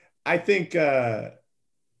mean, I think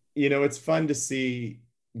you know, it's fun to see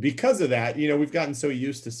because of that. You know, we've gotten so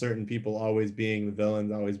used to certain people always being the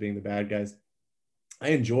villains, always being the bad guys. I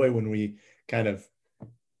enjoy when we kind of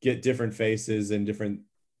get different faces and different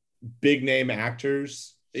big name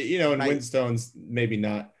actors, you know, and Winstone's maybe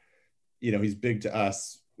not, you know, he's big to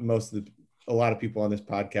us. A lot of people on this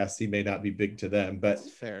podcast, he may not be big to them, but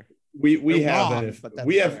that's fair. We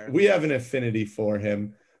have an affinity for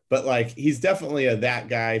him, but like, he's definitely that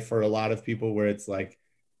guy for a lot of people where it's like,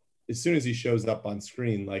 as soon as he shows up on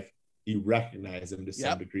screen, like, you recognize him to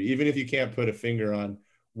some degree, even if you can't put a finger on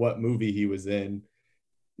what movie he was in,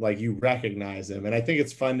 like, you recognize him. And I think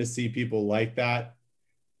it's fun to see people like that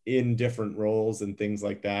in different roles and things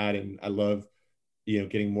like that. And I love, you know,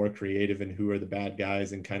 getting more creative in who are the bad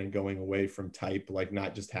guys and kind of going away from type, like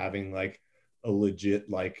not just having like a legit,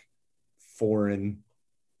 like, foreign,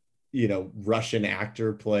 you know, Russian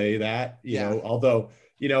actor play that, you know, although,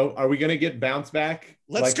 you know, are we going to get bounce back?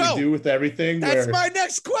 Let's go. We do with everything? That's my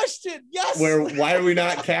next question. Yes. Why are we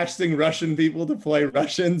not casting Russian people to play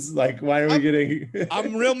Russians? Like, why are we getting?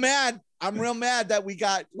 I'm real mad. That we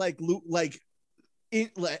got like the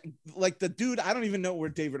dude. I don't even know where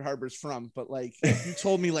David Harbour's from, but like, if you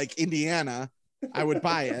told me like Indiana, I would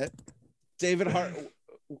buy it. David Harbour.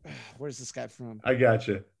 Where's this guy from? I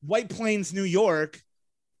gotcha. White Plains, New York,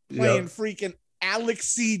 playing freaking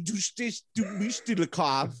Alexei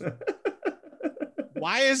Dushtylikov.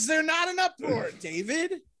 Why is there not an uproar,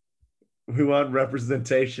 David? We want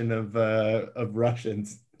representation of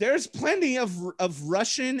Russians. There's plenty of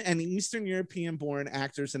Russian and Eastern European born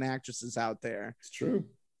actors and actresses out there. It's true.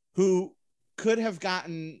 Who could have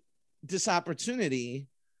gotten this opportunity.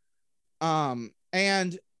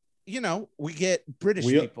 And you know, we get British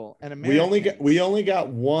people and Americans. We only got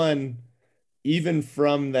one, even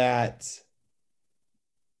from that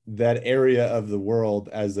area of the world,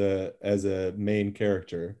 as a main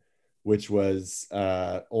character, which was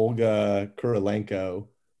Olga Kurylenko,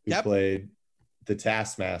 who played the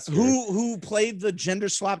Taskmaster. Who played the gender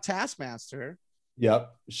swap Taskmaster.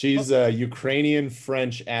 Yep. She's a Ukrainian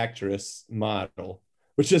French actress model,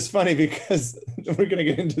 which is funny because we're going to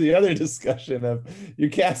get into the other discussion of you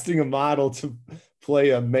casting a model to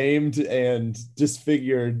play a maimed and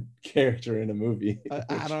disfigured character in a movie.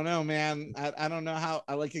 I don't know, man. I don't know how,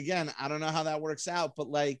 again, I don't know how that works out, but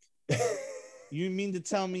like, you mean to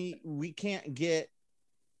tell me we can't get,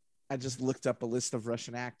 I just looked up a list of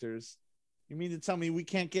Russian actors. You mean to tell me we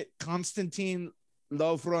can't get Konstantin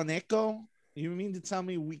Lovronenko? You mean to tell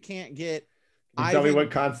me we can't get tell me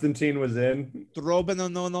what Konstantin was in?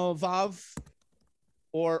 Drobanovov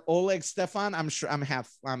or Oleg Stefan? I'm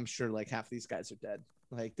sure like half these guys are dead.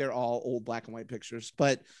 Like they're all old black and white pictures.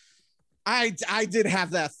 But I did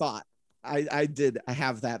have that thought. I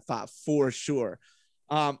have that thought for sure.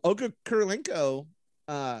 Olga Kurylenko,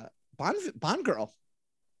 Bond girl.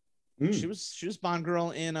 She was Bond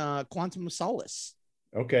girl in Quantum of Solace.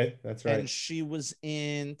 Okay, that's right. And she was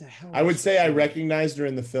in the hell. I would say I recognized her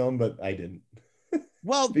in the film, but I didn't.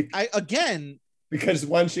 Well, because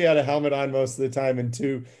one, she had a helmet on most of the time, and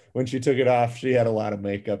two, when she took it off, she had a lot of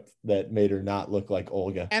makeup that made her not look like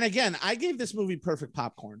Olga. And again, I gave this movie perfect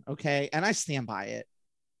popcorn, okay? And I stand by it.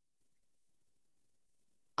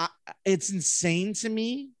 It's insane to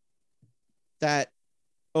me that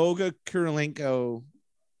Olga Kurylenko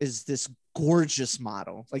is this gorgeous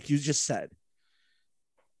model, like you just said.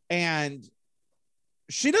 And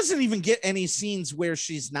she doesn't even get any scenes where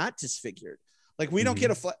she's not disfigured. Like we don't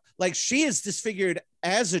get like she is disfigured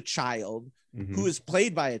as a child who is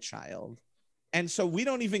played by a child. And so we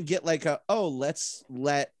don't even get like let's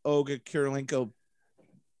let Olga Kurylenko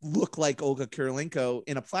look like Olga Kurylenko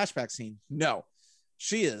in a flashback scene. No,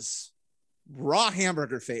 she is raw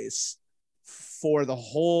hamburger face for the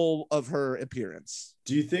whole of her appearance.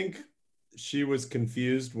 Do you think she was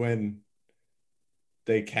confused when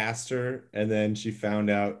they cast her and then she found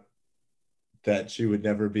out that she would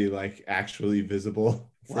never be like actually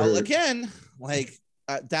visible? Well, again, like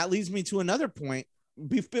that leads me to another point.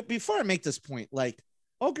 Before I make this point, like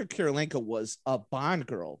Olga Kurylenko was a Bond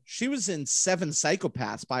girl. She was in Seven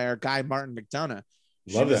Psychopaths by our guy Martin McDonagh.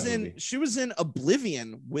 She was in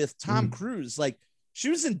Oblivion with Tom Cruise. Like she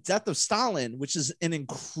was in Death of Stalin, which is an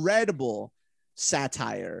incredible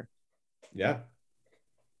satire. Yeah.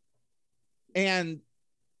 And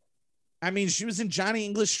I mean, she was in Johnny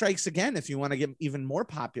English Strikes Again, if you want to get even more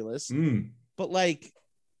populist. But like,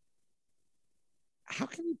 how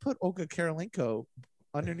can you put Olga Kurylenko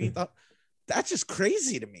underneath? That's just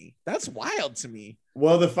crazy to me. That's wild to me.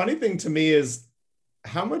 Well, the funny thing to me is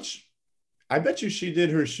how much, I bet you she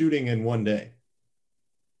did her shooting in one day.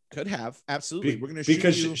 Could have. Absolutely. We're going to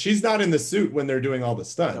because she's not in the suit when they're doing all the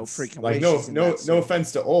stunts. No freaking like, way. No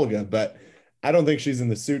offense to Olga, but I don't think she's in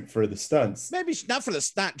the suit for the stunts. Maybe not for the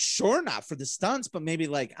stunt. Sure, not for the stunts, but maybe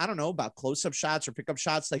like, I don't know about close-up shots or pickup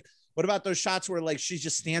shots. Like, what about those shots where like she's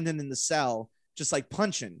just standing in the cell, just like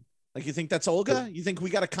punching? Like, you think that's Olga? You think we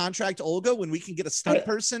got to contract Olga when we can get a stunt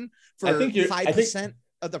person for 5%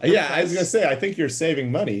 of the price? Yeah, I was gonna say, I think you're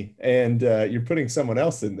saving money and you're putting someone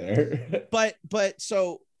else in there. but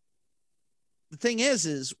so the thing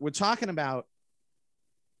is we're talking about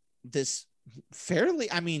this fairly,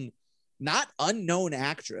 I mean, not unknown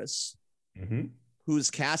actress who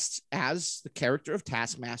is cast as the character of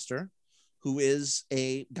Taskmaster, who is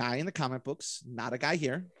a guy in the comic books, not a guy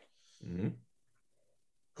here,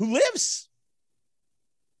 who lives.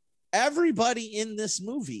 Everybody in this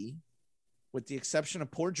movie, with the exception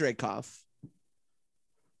of poor Dreykov,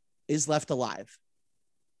 is left alive.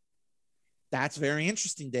 That's very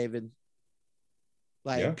interesting, David.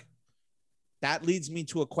 Like, that leads me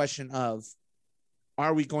to a question of,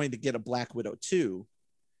 are we going to get a Black Widow 2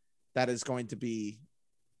 that is going to be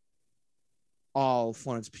all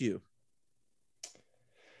Florence Pugh?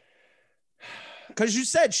 Because you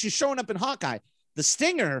said she's showing up in Hawkeye. The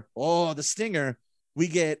Stinger, we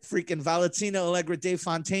get freaking Valentina Allegra De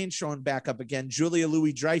Fontaine showing back up again. Julia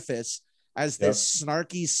Louis-Dreyfus as this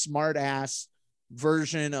snarky, smart-ass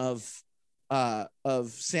version of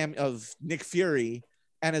Nick Fury.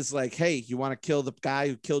 And is like, hey, you want to kill the guy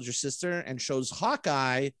who killed your sister? And shows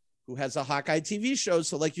Hawkeye, who has a Hawkeye TV show.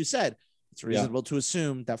 So like you said, it's reasonable to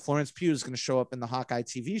assume that Florence Pugh is going to show up in the Hawkeye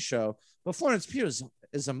TV show. But Florence Pugh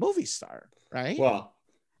is a movie star, right? Well,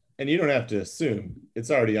 and you don't have to assume.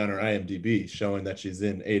 It's already on her IMDb showing that she's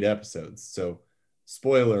in 8 episodes. So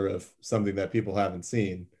spoiler of something that people haven't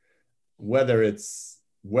seen. Whether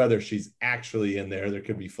she's actually in there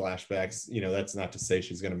could be flashbacks. You know, that's not to say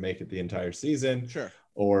she's going to make it the entire season. Sure.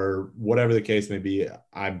 Or whatever the case may be.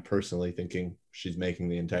 I'm personally thinking she's making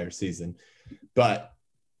the entire season. But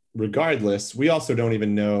regardless, we also don't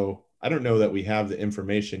even know. I don't know that we have the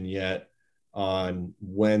information yet on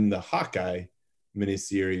when the Hawkeye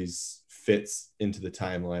miniseries fits into the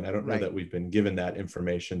timeline. I don't know Right. that we've been given that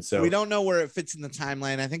information. So We don't know where it fits in the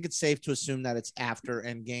timeline. I think it's safe to assume that it's after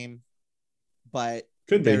Endgame, but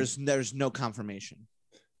could be. there's no confirmation.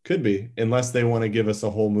 Could be, unless they want to give us a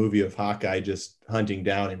whole movie of Hawkeye just hunting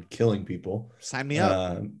down and killing people. Sign me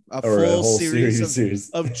up. A or full a whole series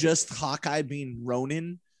of just Hawkeye being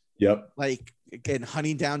Ronin, Yep. like again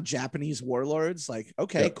hunting down Japanese warlords. Like,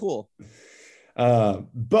 okay, Yep. cool.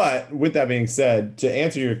 But with that being said, to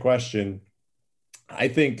answer your question, I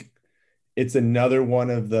think it's another one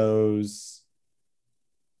of those.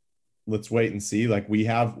 Let's wait and see. Like we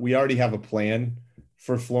already have a plan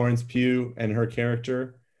for Florence Pugh and her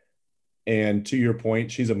character. And to your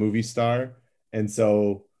point, she's a movie star. And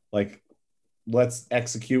so like, let's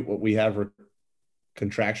execute what we have her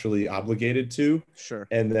contractually obligated to. Sure.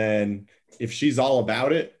 And then if she's all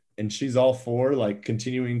about it and she's all for like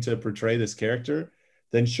continuing to portray this character,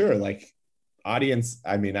 then sure, like audience,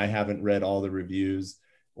 I mean, I haven't read all the reviews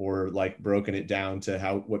or like broken it down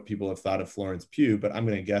to what people have thought of Florence Pugh, but I'm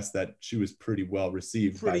going to guess that she was pretty well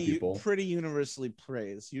received by people. Pretty universally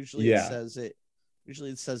praised. Usually it says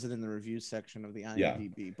it in the review section of the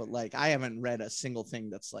IMDb, but like I haven't read a single thing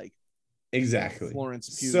that's like exactly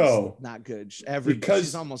Florence Pugh so is not good. Because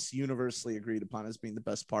she's almost universally agreed upon as being the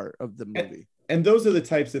best part of the movie. And those are the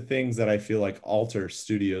types of things that I feel like alter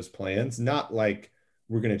studios' plans. Not like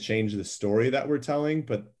we're going to change the story that we're telling,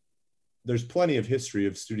 but there's plenty of history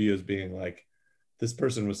of studios being like, this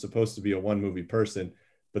person was supposed to be a one movie person,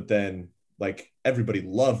 but then like everybody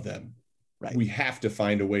loved them. Right. We have to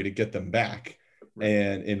find a way to get them back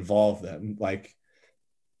and involve them. Like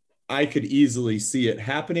I could easily see it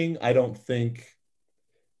happening. I don't think,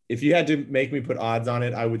 if you had to make me put odds on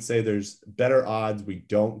it, I would say there's better odds we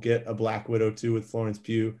don't get a Black Widow 2 with Florence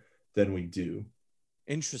Pugh than we do.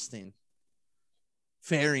 Interesting.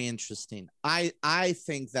 Very interesting. I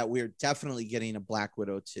think that we're definitely getting a Black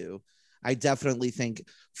Widow 2. I definitely think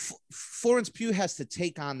Florence Pugh has to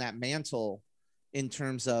take on that mantle in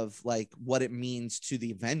terms of like what it means to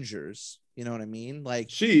the Avengers. You know what I mean? Like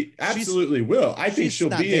she absolutely will. I think she'll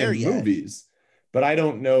be in movies, but I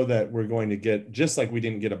don't know that we're going to get, just like we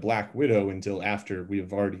didn't get a Black Widow until after we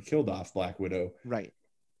have already killed off Black Widow. Right.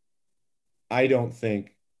 I don't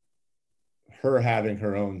think her having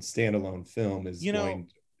her own standalone film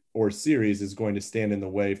or series is going to stand in the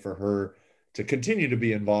way for her to continue to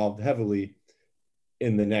be involved heavily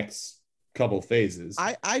in the next couple phases.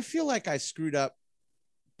 I feel like I screwed up.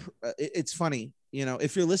 It's funny,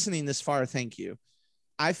 if you're listening this far, thank you.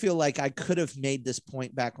 I feel like I could have made this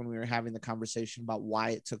point back when we were having the conversation about why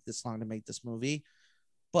it took this long to make this movie.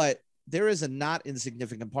 But there is a not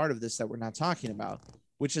insignificant part of this that we're not talking about,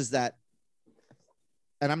 which is that,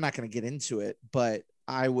 and I'm not going to get into it, but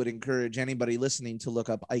I would encourage anybody listening to look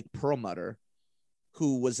up Ike Perlmutter,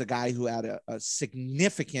 who was a guy who had a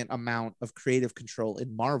significant amount of creative control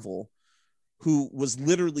in Marvel, who was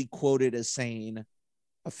literally quoted as saying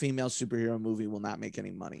a female superhero movie will not make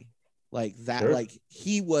any money. Like that, sure. Like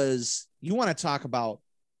he was, you want to talk about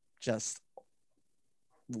just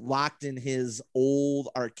locked in his old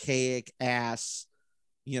archaic ass,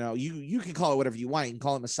 you can call it whatever you want. You can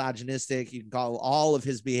call it misogynistic. You can call all of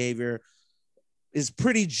his behavior is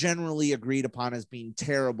pretty generally agreed upon as being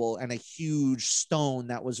terrible and a huge stone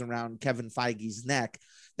that was around Kevin Feige's neck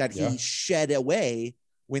that he shed away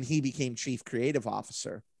when he became chief creative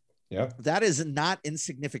officer. Yeah. That is a not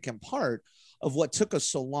insignificant part of what took us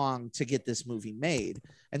so long to get this movie made.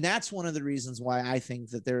 And that's one of the reasons why I think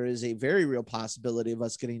that there is a very real possibility of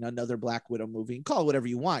us getting another Black Widow movie. You can call it whatever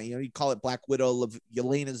you want. You call it Black Widow,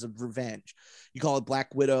 Yelena's of Revenge. You call it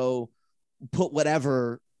Black Widow, put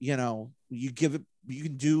whatever, you give it, you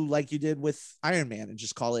can do like you did with Iron Man and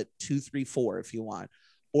just call it 2, 3, 4 if you want,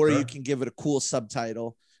 or you can give it a cool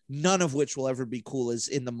subtitle. None of which will ever be cool is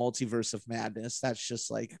In the Multiverse of Madness. That's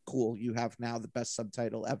just like, cool. You have now the best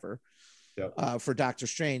subtitle ever for Doctor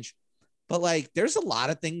Strange. But like, there's a lot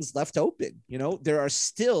of things left open. There are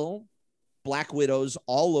still Black Widows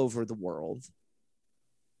all over the world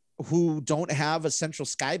who don't have a central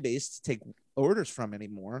sky base to take orders from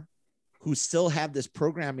anymore, who still have this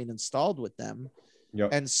programming installed with them. Yep.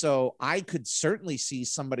 And so I could certainly see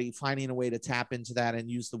somebody finding a way to tap into that and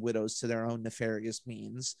use the widows to their own nefarious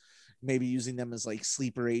means, maybe using them as like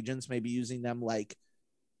sleeper agents, maybe using them like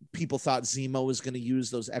people thought Zemo was going to use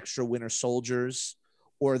those extra Winter Soldiers,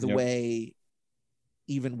 or the way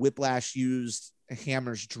even Whiplash used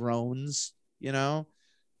Hammer's drones,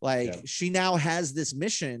 she now has this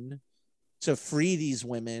mission to free these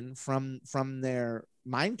women from their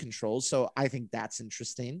mind control. So I think that's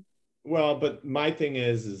interesting. Well, but my thing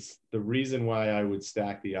is the reason why I would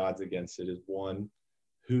stack the odds against it is, one,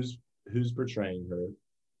 who's portraying her.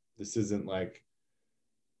 This isn't like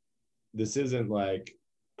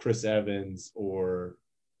Chris Evans or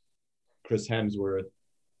Chris Hemsworth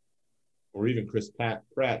or even Chris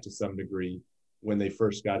Pratt to some degree when they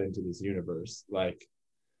first got into this universe. Like,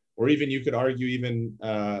 or even you could argue even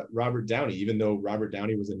Robert Downey, even though Robert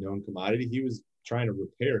Downey was a known commodity, he was trying to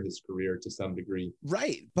repair his career to some degree.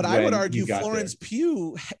 Right. But I would argue Florence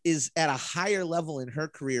Pugh is at a higher level in her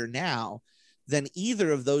career now than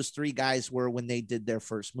either of those three guys were when they did their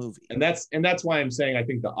first movie. And that's why I'm saying I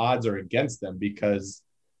think the odds are against them, because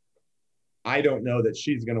I don't know that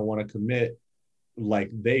she's going to want to commit like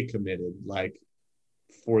they committed, like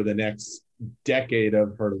for the next decade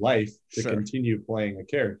of her life to continue playing a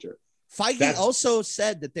character. Feige also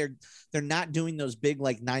said that they're not doing those big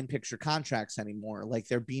like 9-picture contracts anymore. Like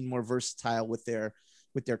they're being more versatile with their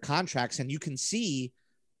contracts. And you can see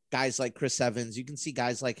guys like Chris Evans, you can see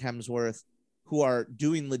guys like Hemsworth who are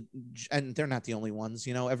doing, and they're not the only ones,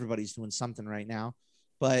 you know, everybody's doing something right now,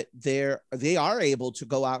 but they are able to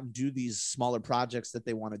go out and do these smaller projects that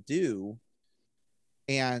they want to do.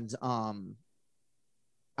 And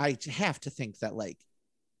I have to think that like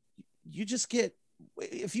you just get,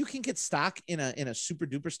 if you can get stock in a super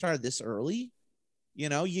duper star this early, you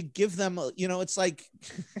know, you give them, you know, it's like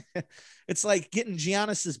it's like getting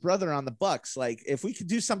Giannis's brother on the Bucks. Like if we could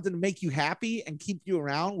do something to make you happy and keep you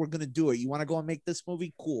around, we're gonna do it. You want to go and make this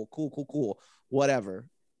movie? Cool, whatever.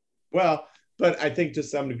 Well, but I think to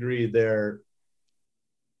some degree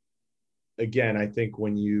again, I think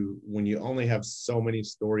when you only have so many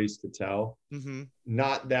stories to tell,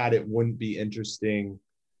 not that it wouldn't be interesting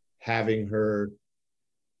having her,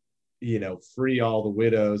 you know, free all the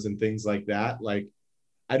widows and things like that. Like,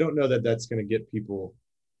 I don't know that that's going to get people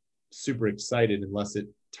super excited unless it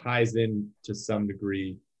ties in to some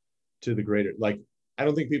degree to the greater, like, I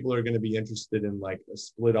don't think people are going to be interested in like a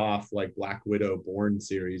split off like Black Widow Bourne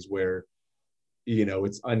series where, you know,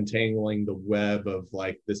 it's untangling the web of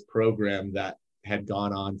like this program that had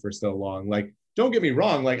gone on for so long. Like, don't get me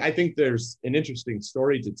wrong. Like, I think there's an interesting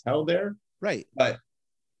story to tell there. Right. But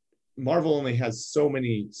Marvel only has so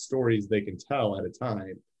many stories they can tell at a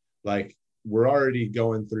time. Like, we're already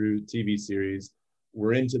going through TV series.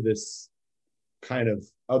 We're into this kind of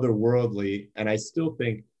otherworldly. And I still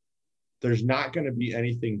think there's not going to be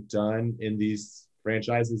anything done in these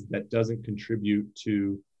franchises that doesn't contribute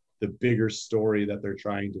to the bigger story that they're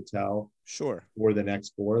trying to tell. Sure. For the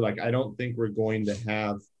next 4. Like, I don't think we're going to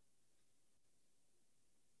have,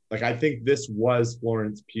 like, I think this was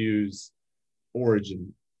Florence Pugh's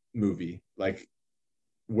origin movie. Like,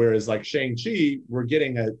 whereas like Shang-Chi, we're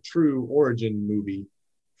getting a true origin movie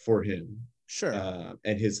for him. Sure.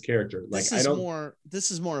 And his character. Like,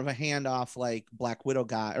 this is more of a handoff like Black Widow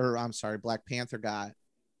got, or I'm sorry, Black Panther got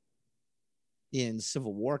in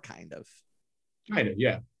Civil War, kind of,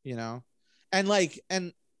 yeah. You know, and like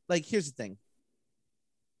here's the thing.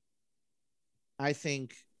 I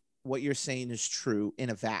think what you're saying is true in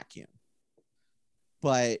a vacuum,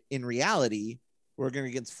 but in reality, we're going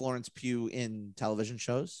to get Florence Pugh in television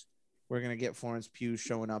shows. We're going to get Florence Pugh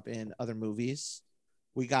showing up in other movies.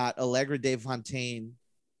 We got Allegra de Fontaine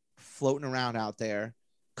floating around out there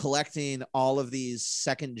collecting all of these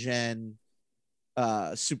second gen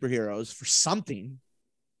superheroes for something.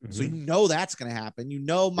 So you know that's going to happen. You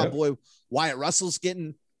know my boy Wyatt Russell's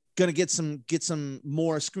going to get some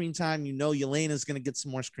more screen time. You know Yelena's going to get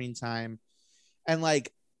some more screen time. And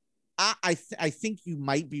like I think you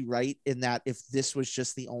might be right in that if this was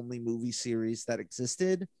just the only movie series that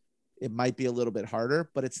existed, it might be a little bit harder,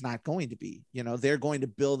 but it's not going to be. You know, they're going to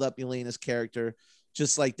build up Yelena's character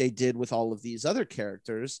just like they did with all of these other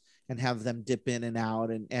characters and have them dip in and out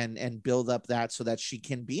and build up that so that she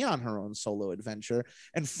can be on her own solo adventure.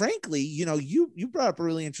 And frankly, you know, you brought up a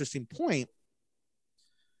really interesting point,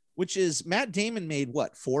 which is Matt Damon made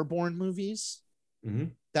what, 4 Bourne movies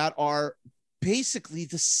that are basically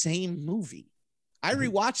the same movie. I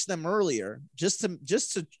rewatched them earlier just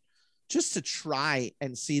to try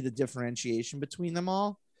and see the differentiation between them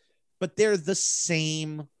all, but they're the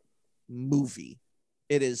same movie.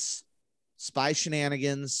 It is spy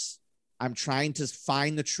shenanigans. I'm trying to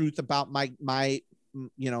find the truth about my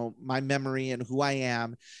memory and who I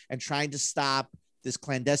am, and trying to stop this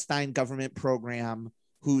clandestine government program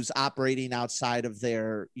who's operating outside of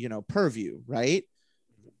their, you know, purview, right?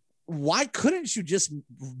 Why couldn't you just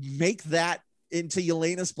make that into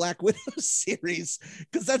Yelena's Black Widow series,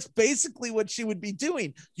 because that's basically what she would be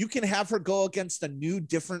doing. You can have her go against a new,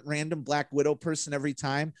 different, random Black Widow person every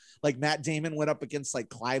time. Like Matt Damon went up against like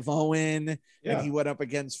Clive Owen, and he went up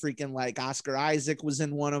against freaking like Oscar Isaac was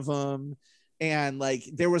in one of them. And like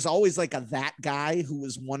there was always like that guy who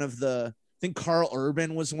was one of the, I think Carl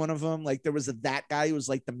Urban was one of them. Like there was that guy who was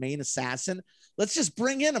like the main assassin. Let's just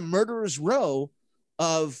bring in a murderer's row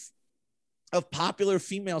of popular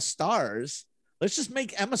female stars. Let's just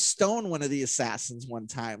make Emma Stone one of the assassins one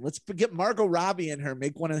time. Let's get Margot Robbie in her,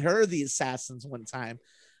 make one of her the assassins one time.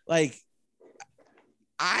 Like,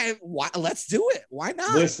 let's do it. Why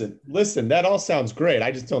not? Listen, that all sounds great.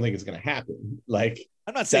 I just don't think it's going to happen. Like,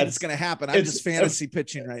 I'm not saying it's going to happen. I'm just fantasy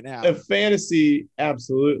pitching right now. A fantasy,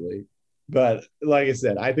 absolutely. But like I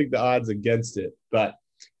said, I think the odds against it. But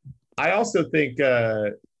I also think,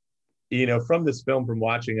 from this film, from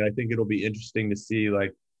watching it, I think it'll be interesting to see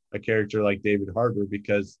like a character like David Harbour,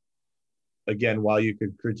 because again, while you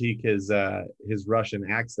could critique his Russian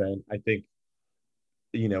accent, I think,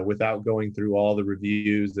 without going through all the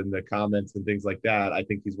reviews and the comments and things like that, I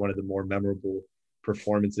think he's one of the more memorable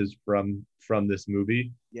performances from this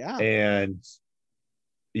movie. Yeah. And,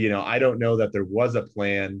 I don't know that there was a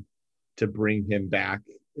plan to bring him back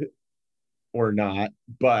or not,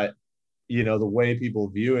 but, the way people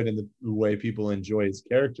view it and the way people enjoy his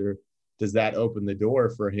character, does that open the door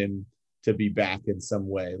for him to be back in some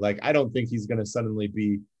way? Like, I don't think he's going to suddenly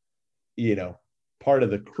be, part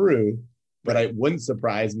of the crew, but it wouldn't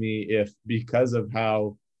surprise me if, because of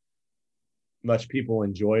how much people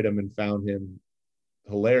enjoyed him and found him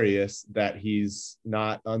hilarious, that he's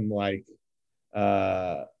not unlike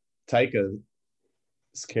Taika's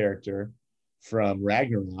character from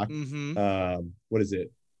Ragnarok. Mm-hmm. What is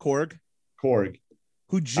it? Korg,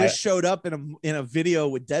 who just showed up in a video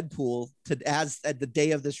with Deadpool at the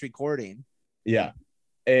day of this recording. Yeah.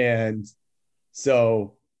 And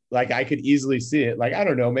so like I could easily see it. Like, I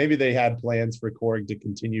don't know, maybe they had plans for Korg to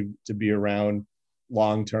continue to be around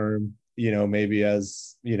long term, maybe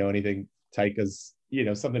as, anything Taika's,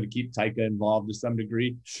 something to keep Taika involved to some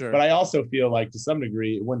degree. Sure. But I also feel like to some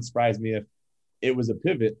degree, it wouldn't surprise me if it was a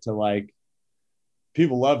pivot to like,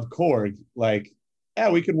 people loved Korg, like, yeah,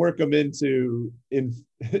 we could work him into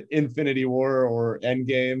Infinity War or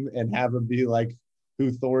Endgame and have him be like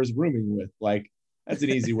who Thor's rooming with. Like, that's an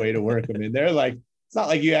easy way to work him in there. Like, it's not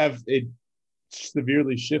like it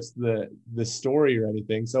severely shifts the story or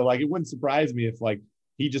anything. So like, it wouldn't surprise me if like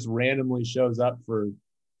he just randomly shows up for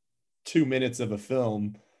 2 minutes of a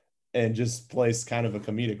film and just plays kind of a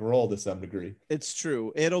comedic role to some degree. It's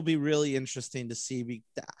true. It'll be really interesting to see.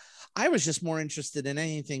 I was just more interested in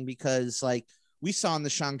anything because like, we saw in the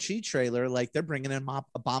Shang-Chi trailer, like they're bringing in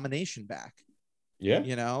Abomination back. Yeah.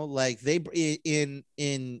 Like they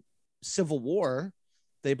in Civil War,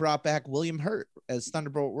 they brought back William Hurt as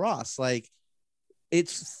Thunderbolt Ross. Like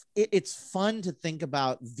it's fun to think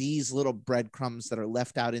about these little breadcrumbs that are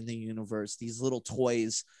left out in the universe, these little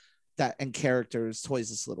toys and characters. Toys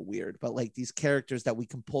is a little weird, but like these characters that we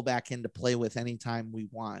can pull back in to play with anytime we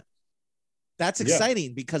want. That's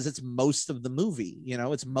exciting because it's most of the movie,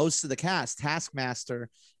 it's most of the cast. Taskmaster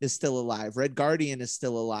is still alive. Red Guardian is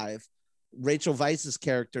still alive. Rachel Weisz's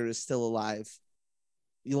character is still alive.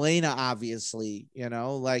 Yelena, obviously,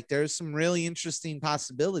 like there's some really interesting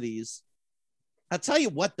possibilities. I'll tell you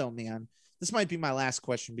what though, man, this might be my last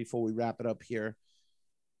question before we wrap it up here.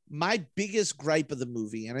 My biggest gripe of the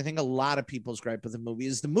movie, and I think a lot of people's gripe of the movie,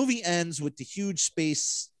 is the movie ends with the huge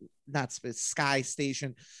sky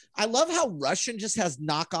station. I love how Russia just has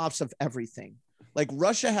knockoffs of everything. Like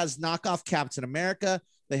Russia has knockoff Captain America.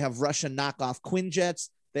 They have Russia knockoff Quinjets.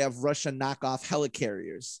 They have Russia knockoff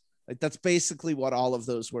helicarriers. Like that's basically what all of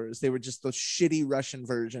those were. They were just those shitty Russian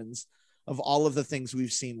versions of all of the things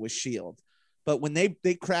we've seen with SHIELD. But when they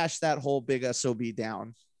crash that whole big SOB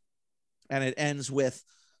down, and it ends with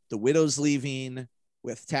the Widow's leaving,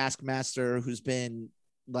 with Taskmaster, who's been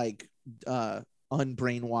like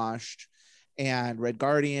unbrainwashed, and Red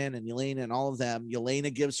Guardian and Yelena and all of them.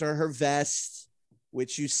 Yelena gives her vest,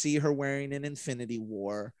 which you see her wearing in Infinity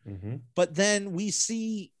War. Mm-hmm. But then we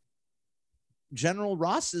see General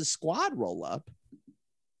Ross's squad roll up.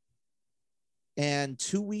 And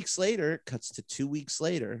 2 weeks later, cuts to 2 weeks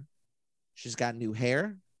later, she's got new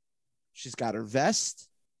hair. She's got her vest.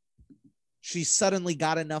 She suddenly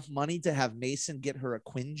got enough money to have Mason get her a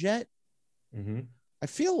Quinjet. Mm-hmm. I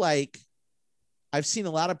feel like I've seen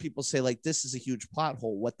a lot of people say like, this is a huge plot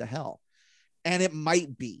hole. What the hell? And it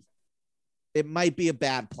might be a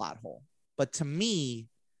bad plot hole, but to me,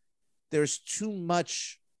 there's too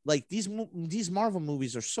much. Like these Marvel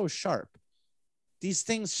movies are so sharp. these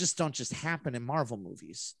things just don't just happen in Marvel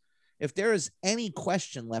movies. If there is any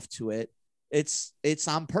question left to it, it's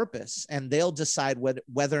on purpose, and they'll decide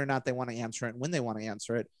whether or not they want to answer it and when they want to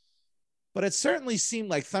answer it. But it certainly seemed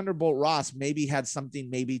like Thunderbolt Ross maybe had something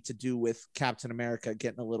maybe to do with Captain America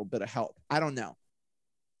getting a little bit of help. I don't know.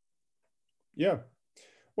 Yeah.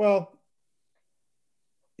 Well,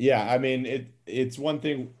 yeah, I mean, it's one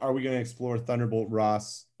thing. Are we going to explore Thunderbolt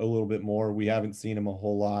Ross a little bit more? We haven't seen him a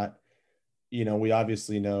whole lot. You know, we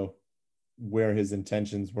obviously know where his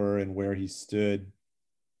intentions were and where he stood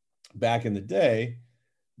back in the day,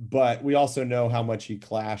 but we also know how much he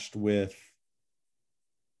clashed with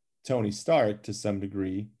Tony Stark to some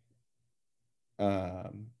degree.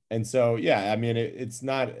 And so, yeah, I mean, it's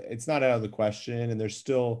not out of the question, and there's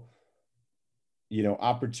still, you know,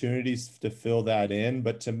 opportunities to fill that in.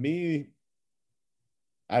 But to me,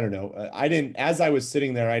 I don't know. As I was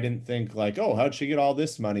sitting there, I didn't think like, oh, how'd she get all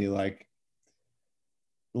this money? Like,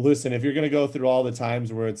 listen, if you're going to go through all the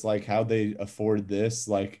times where it's like, how'd they afford this?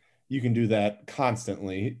 Like, you can do that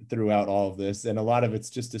constantly throughout all of this. And a lot of it's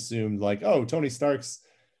just assumed like, oh, Tony Stark's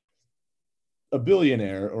a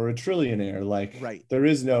billionaire or a trillionaire. Like, right. there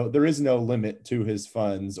is no limit to his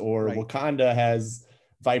funds, or right. Wakanda has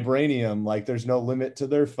vibranium, like there's no limit to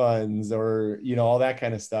their funds, or, you know, all that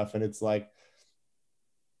kind of stuff. And it's like,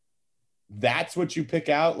 that's what you pick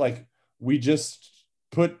out. Like, we just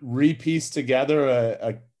repiece together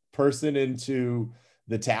a person into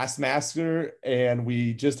the Taskmaster, and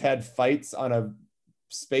we just had fights on a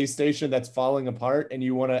space station that's falling apart, and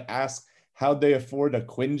you want to ask how'd they afford a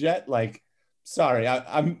Quinjet? Like, sorry,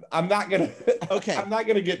 I'm not gonna okay. I'm not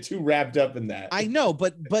gonna get too wrapped up in that. I know,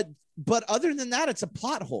 but other than that, it's a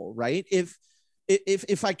plot hole, right? If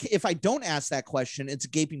I don't ask that question, it's a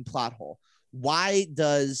gaping plot hole. Why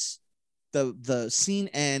does the scene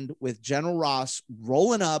end with General Ross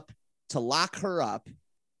rolling up to lock her up,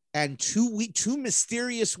 and 2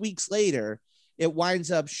 mysterious weeks later, it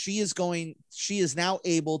winds up she is now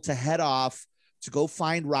able to head off to go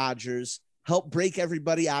find Rogers, help break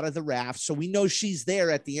everybody out of the raft. So we know she's there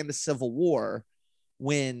at the end of Civil War.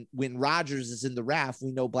 When Rogers is in the raft,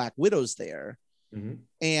 we know Black Widow's there. Mm-hmm.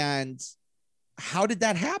 And how did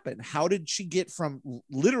that happen? How did she get from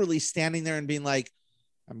literally standing there and being like,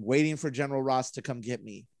 I'm waiting for General Ross to come get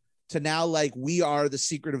me, to now like, we are the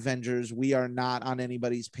Secret Avengers. We are not on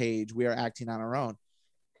anybody's page. We are acting on our own.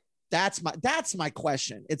 That's my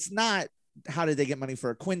question. It's not how did they get money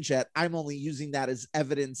for a Quinjet. I'm only using that as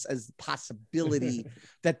evidence, as the possibility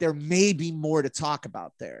that there may be more to talk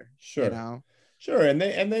about there. Sure. You know? Sure. And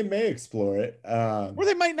they may explore it. Or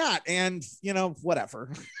they might not. And, you know,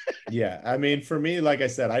 whatever. Yeah. I mean, for me, like I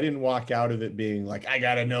said, I didn't walk out of it being like, I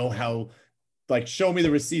got to know how, like, show me the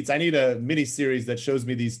receipts. I need a mini series that shows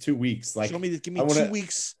me these 2 weeks. Like, give me 2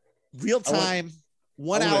 weeks, real time,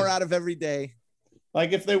 1 hour out of every day.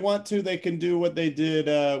 Like, if they want to, they can do what they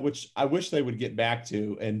did, which I wish they would get back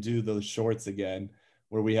to, and do the shorts again,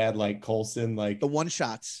 where we had like Coulson, like the one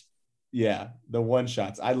shots. Yeah, the one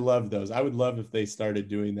shots. I love those. I would love if they started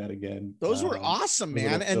doing that again. Those were awesome,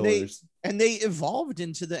 man. And they evolved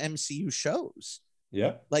into the MCU shows.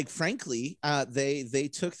 Yeah. Like, frankly, they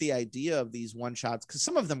took the idea of these one shots, because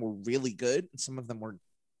some of them were really good and some of them were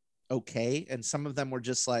okay, and some of them were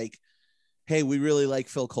just like, hey, we really like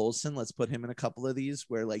Phil Coulson, let's put him in a couple of these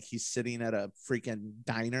where like he's sitting at a freaking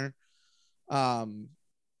diner.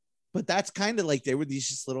 But that's kind of like, they were these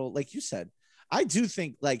just little, like you said, I do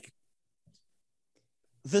think like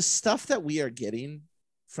the stuff that we are getting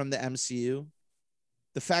from the MCU,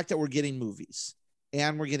 the fact that we're getting movies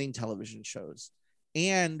and we're getting television shows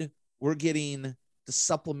and we're getting the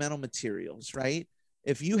supplemental materials, right?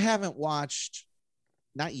 If you haven't watched,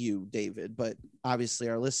 not you, David, but obviously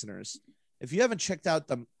our listeners, if you haven't checked out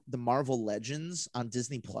the Marvel Legends on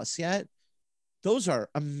Disney Plus yet, those are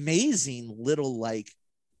amazing little like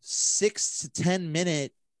 6 to 10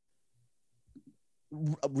 minute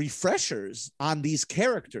refreshers on these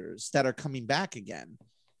characters that are coming back again.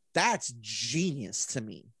 That's genius to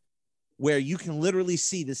me, where you can literally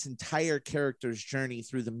see this entire character's journey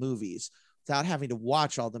through the movies without having to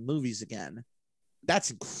watch all the movies again. That's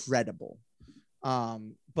incredible.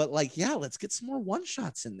 But like, yeah, let's get some more one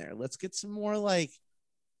shots in there. Let's get some more, like,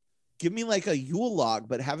 give me like a Yule log,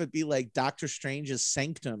 but have it be like Doctor Strange's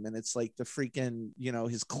sanctum, and it's like the freaking, you know,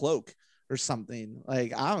 his cloak or something.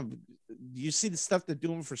 Like, you see the stuff they're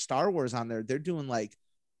doing for Star Wars on there. They're doing like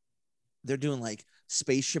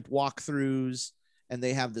spaceship walkthroughs, and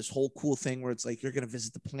they have this whole cool thing where it's like you're gonna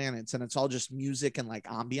visit the planets, and it's all just music and like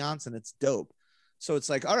ambiance, and it's dope. So it's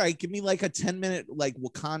like, all right, give me like a 10-minute like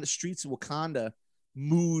Wakanda, Streets of Wakanda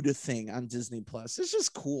mood thing on Disney Plus. It's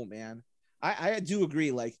just cool, man. I do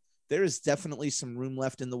agree. Like, there is definitely some room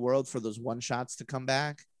left in the world for those one shots to come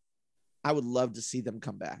back. I would love to see them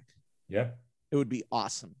come back. Yeah. It would be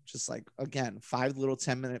awesome. Just like, again,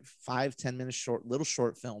 10-minute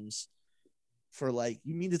short films for like,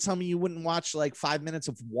 you mean to tell me you wouldn't watch like 5 minutes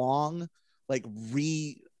of Wong, like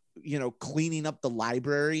cleaning up the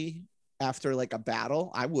library after like a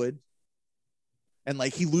battle? I would. And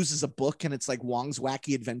like, he loses a book and it's like Wong's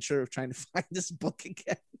wacky adventure of trying to find this book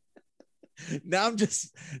again. Now I'm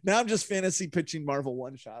just fantasy pitching Marvel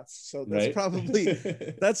one shots. So that's probably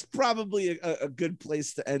a good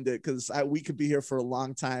place to end it, because we could be here for a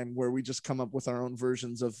long time where we just come up with our own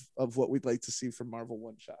versions of what we'd like to see from Marvel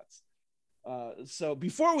one shots. So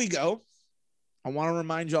before we go, I want to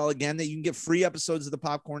remind y'all again that you can get free episodes of the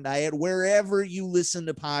Popcorn Diet wherever you listen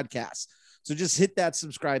to podcasts. So just hit that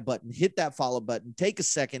subscribe button, hit that follow button, take a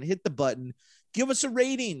second, hit the button, give us a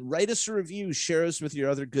rating, write us a review, share us with your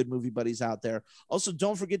other good movie buddies out there. Also,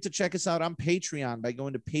 don't forget to check us out on Patreon by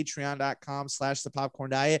going to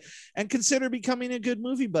patreon.com/thepopcorndiet and consider becoming a good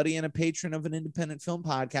movie buddy and a patron of an independent film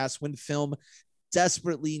podcast when film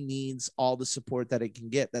desperately needs all the support that it can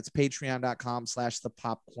get. That's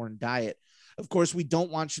patreon.com/thepopcorndiet. Of course, we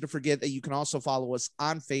don't want you to forget that you can also follow us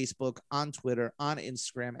on Facebook, on Twitter, on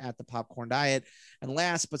Instagram at The Popcorn Diet. And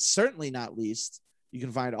last but certainly not least, you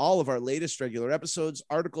can find all of our latest regular episodes,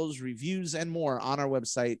 articles, reviews, and more on our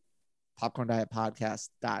website,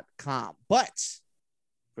 popcorndietpodcast.com. But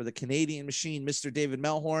for the Canadian machine, Mr. David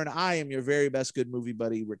Melhorn, I am your very best good movie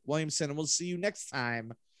buddy, Rick Williamson, and we'll see you next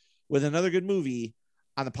time with another good movie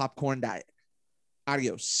on The Popcorn Diet.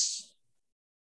 Adios.